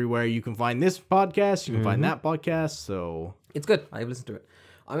everywhere you can find this podcast. You can find that podcast. So It's good. I've listened to it.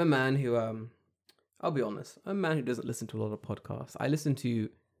 I'm a man who, I'll be honest, I'm a man who doesn't listen to a lot of podcasts. I listen to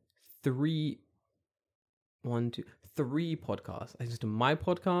 3 podcasts. I listen to my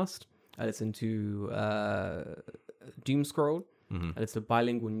podcast. I listen to Doom Scroll. And it's the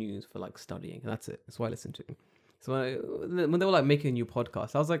bilingual news for like studying. And that's it. That's what I listen to. So when they were like making a new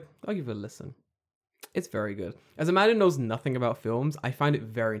podcast, I was like, I'll give it a listen. It's very good. As a man who knows nothing about films, I find it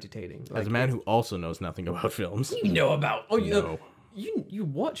very entertaining. as a man who also knows nothing about films, you know about, No. you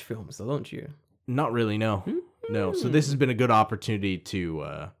watch films though, don't you? not really. No. So this has been a good opportunity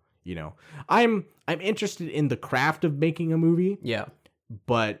to, I'm interested in the craft of making a movie, Yeah.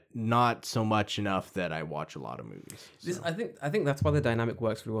 but not so much enough that I watch a lot of movies. This, I think that's why the dynamic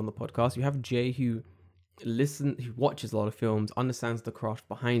works really well on the podcast. You have Jay who watches a lot of films, understands the craft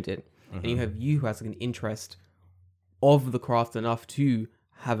behind it, and you have you who has like an interest of the craft enough to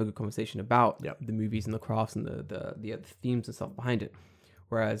have a good conversation about the movies and the crafts and the themes and stuff behind it.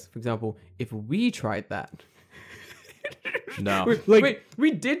 Whereas, for example, if we tried that, No.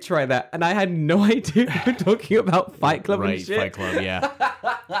 we did try that, and I had no idea we were talking about Fight Club Right, and shit. Fight Club,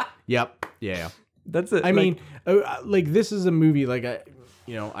 yeah. Yep, yeah. That's it. I mean, this is a movie,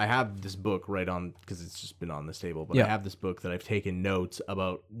 I have this book right on, because it's just been on this table, but I have this book that I've taken notes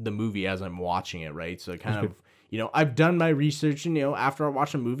about the movie as I'm watching it, right? So kind of, I've done my research, and, after I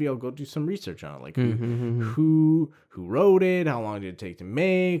watch a movie, I'll go do some research on it, like who wrote it, how long did it take to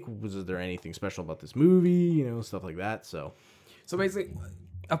make, was there anything special about this movie, stuff like that, So basically,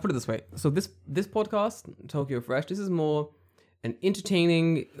 I'll put it this way. So this podcast, Tokyo Fresh, this is more an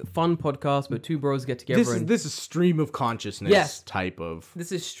entertaining, fun podcast where 2 bros get together. This is stream of consciousness type of.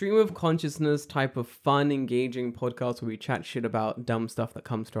 This is stream of consciousness type of fun, engaging podcast where we chat shit about dumb stuff that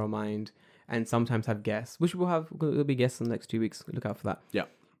comes to our mind, and sometimes have guests, which there'll be guests in the next 2 weeks. Look out for that. Yeah.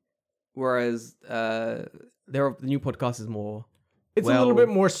 Whereas the new podcast is more. It's a little bit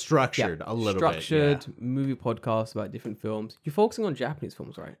more structured. A little structured bit. Yeah. movie podcast about different films. You're focusing on Japanese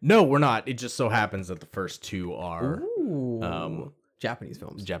films, right? No, we're not. It just so happens that the first 2 are Japanese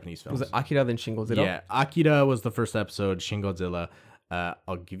films. Japanese films. Was it Akira then Shin Godzilla? Yeah, Akira was the first episode. Shin Godzilla.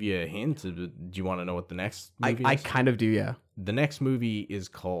 I'll give you a hint. Do you want to know what the next movie I is? kind of do, yeah. The next movie is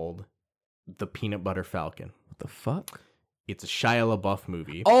called The Peanut Butter Falcon. What the fuck? It's a Shia LaBeouf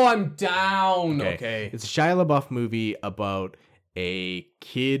movie. Oh, I'm down. Okay. It's a Shia LaBeouf movie about a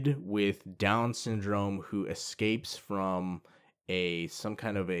kid with Down syndrome who escapes from some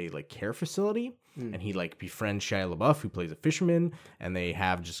kind of a like care facility, and he like befriends Shia LaBeouf, who plays a fisherman, and they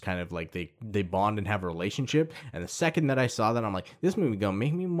have just kind of like they bond and have a relationship. And the second that I saw that, I'm like, this movie gonna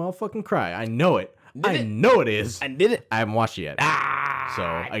make me motherfucking cry. I know it. I know it is. I did it. I haven't watched it yet. So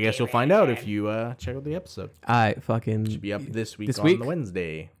I guess you'll find out if you check out the episode. I fucking Should be up this week This on week? the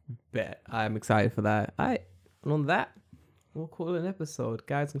Wednesday. bet. I'm excited for that. And on that, we'll call it an episode.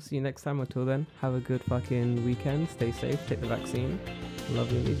 Guys, we'll see you next time. Until then, have a good fucking weekend. Stay safe. Take the vaccine.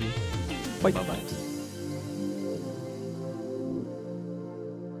 Love you and leave you. Bye. Bye-bye.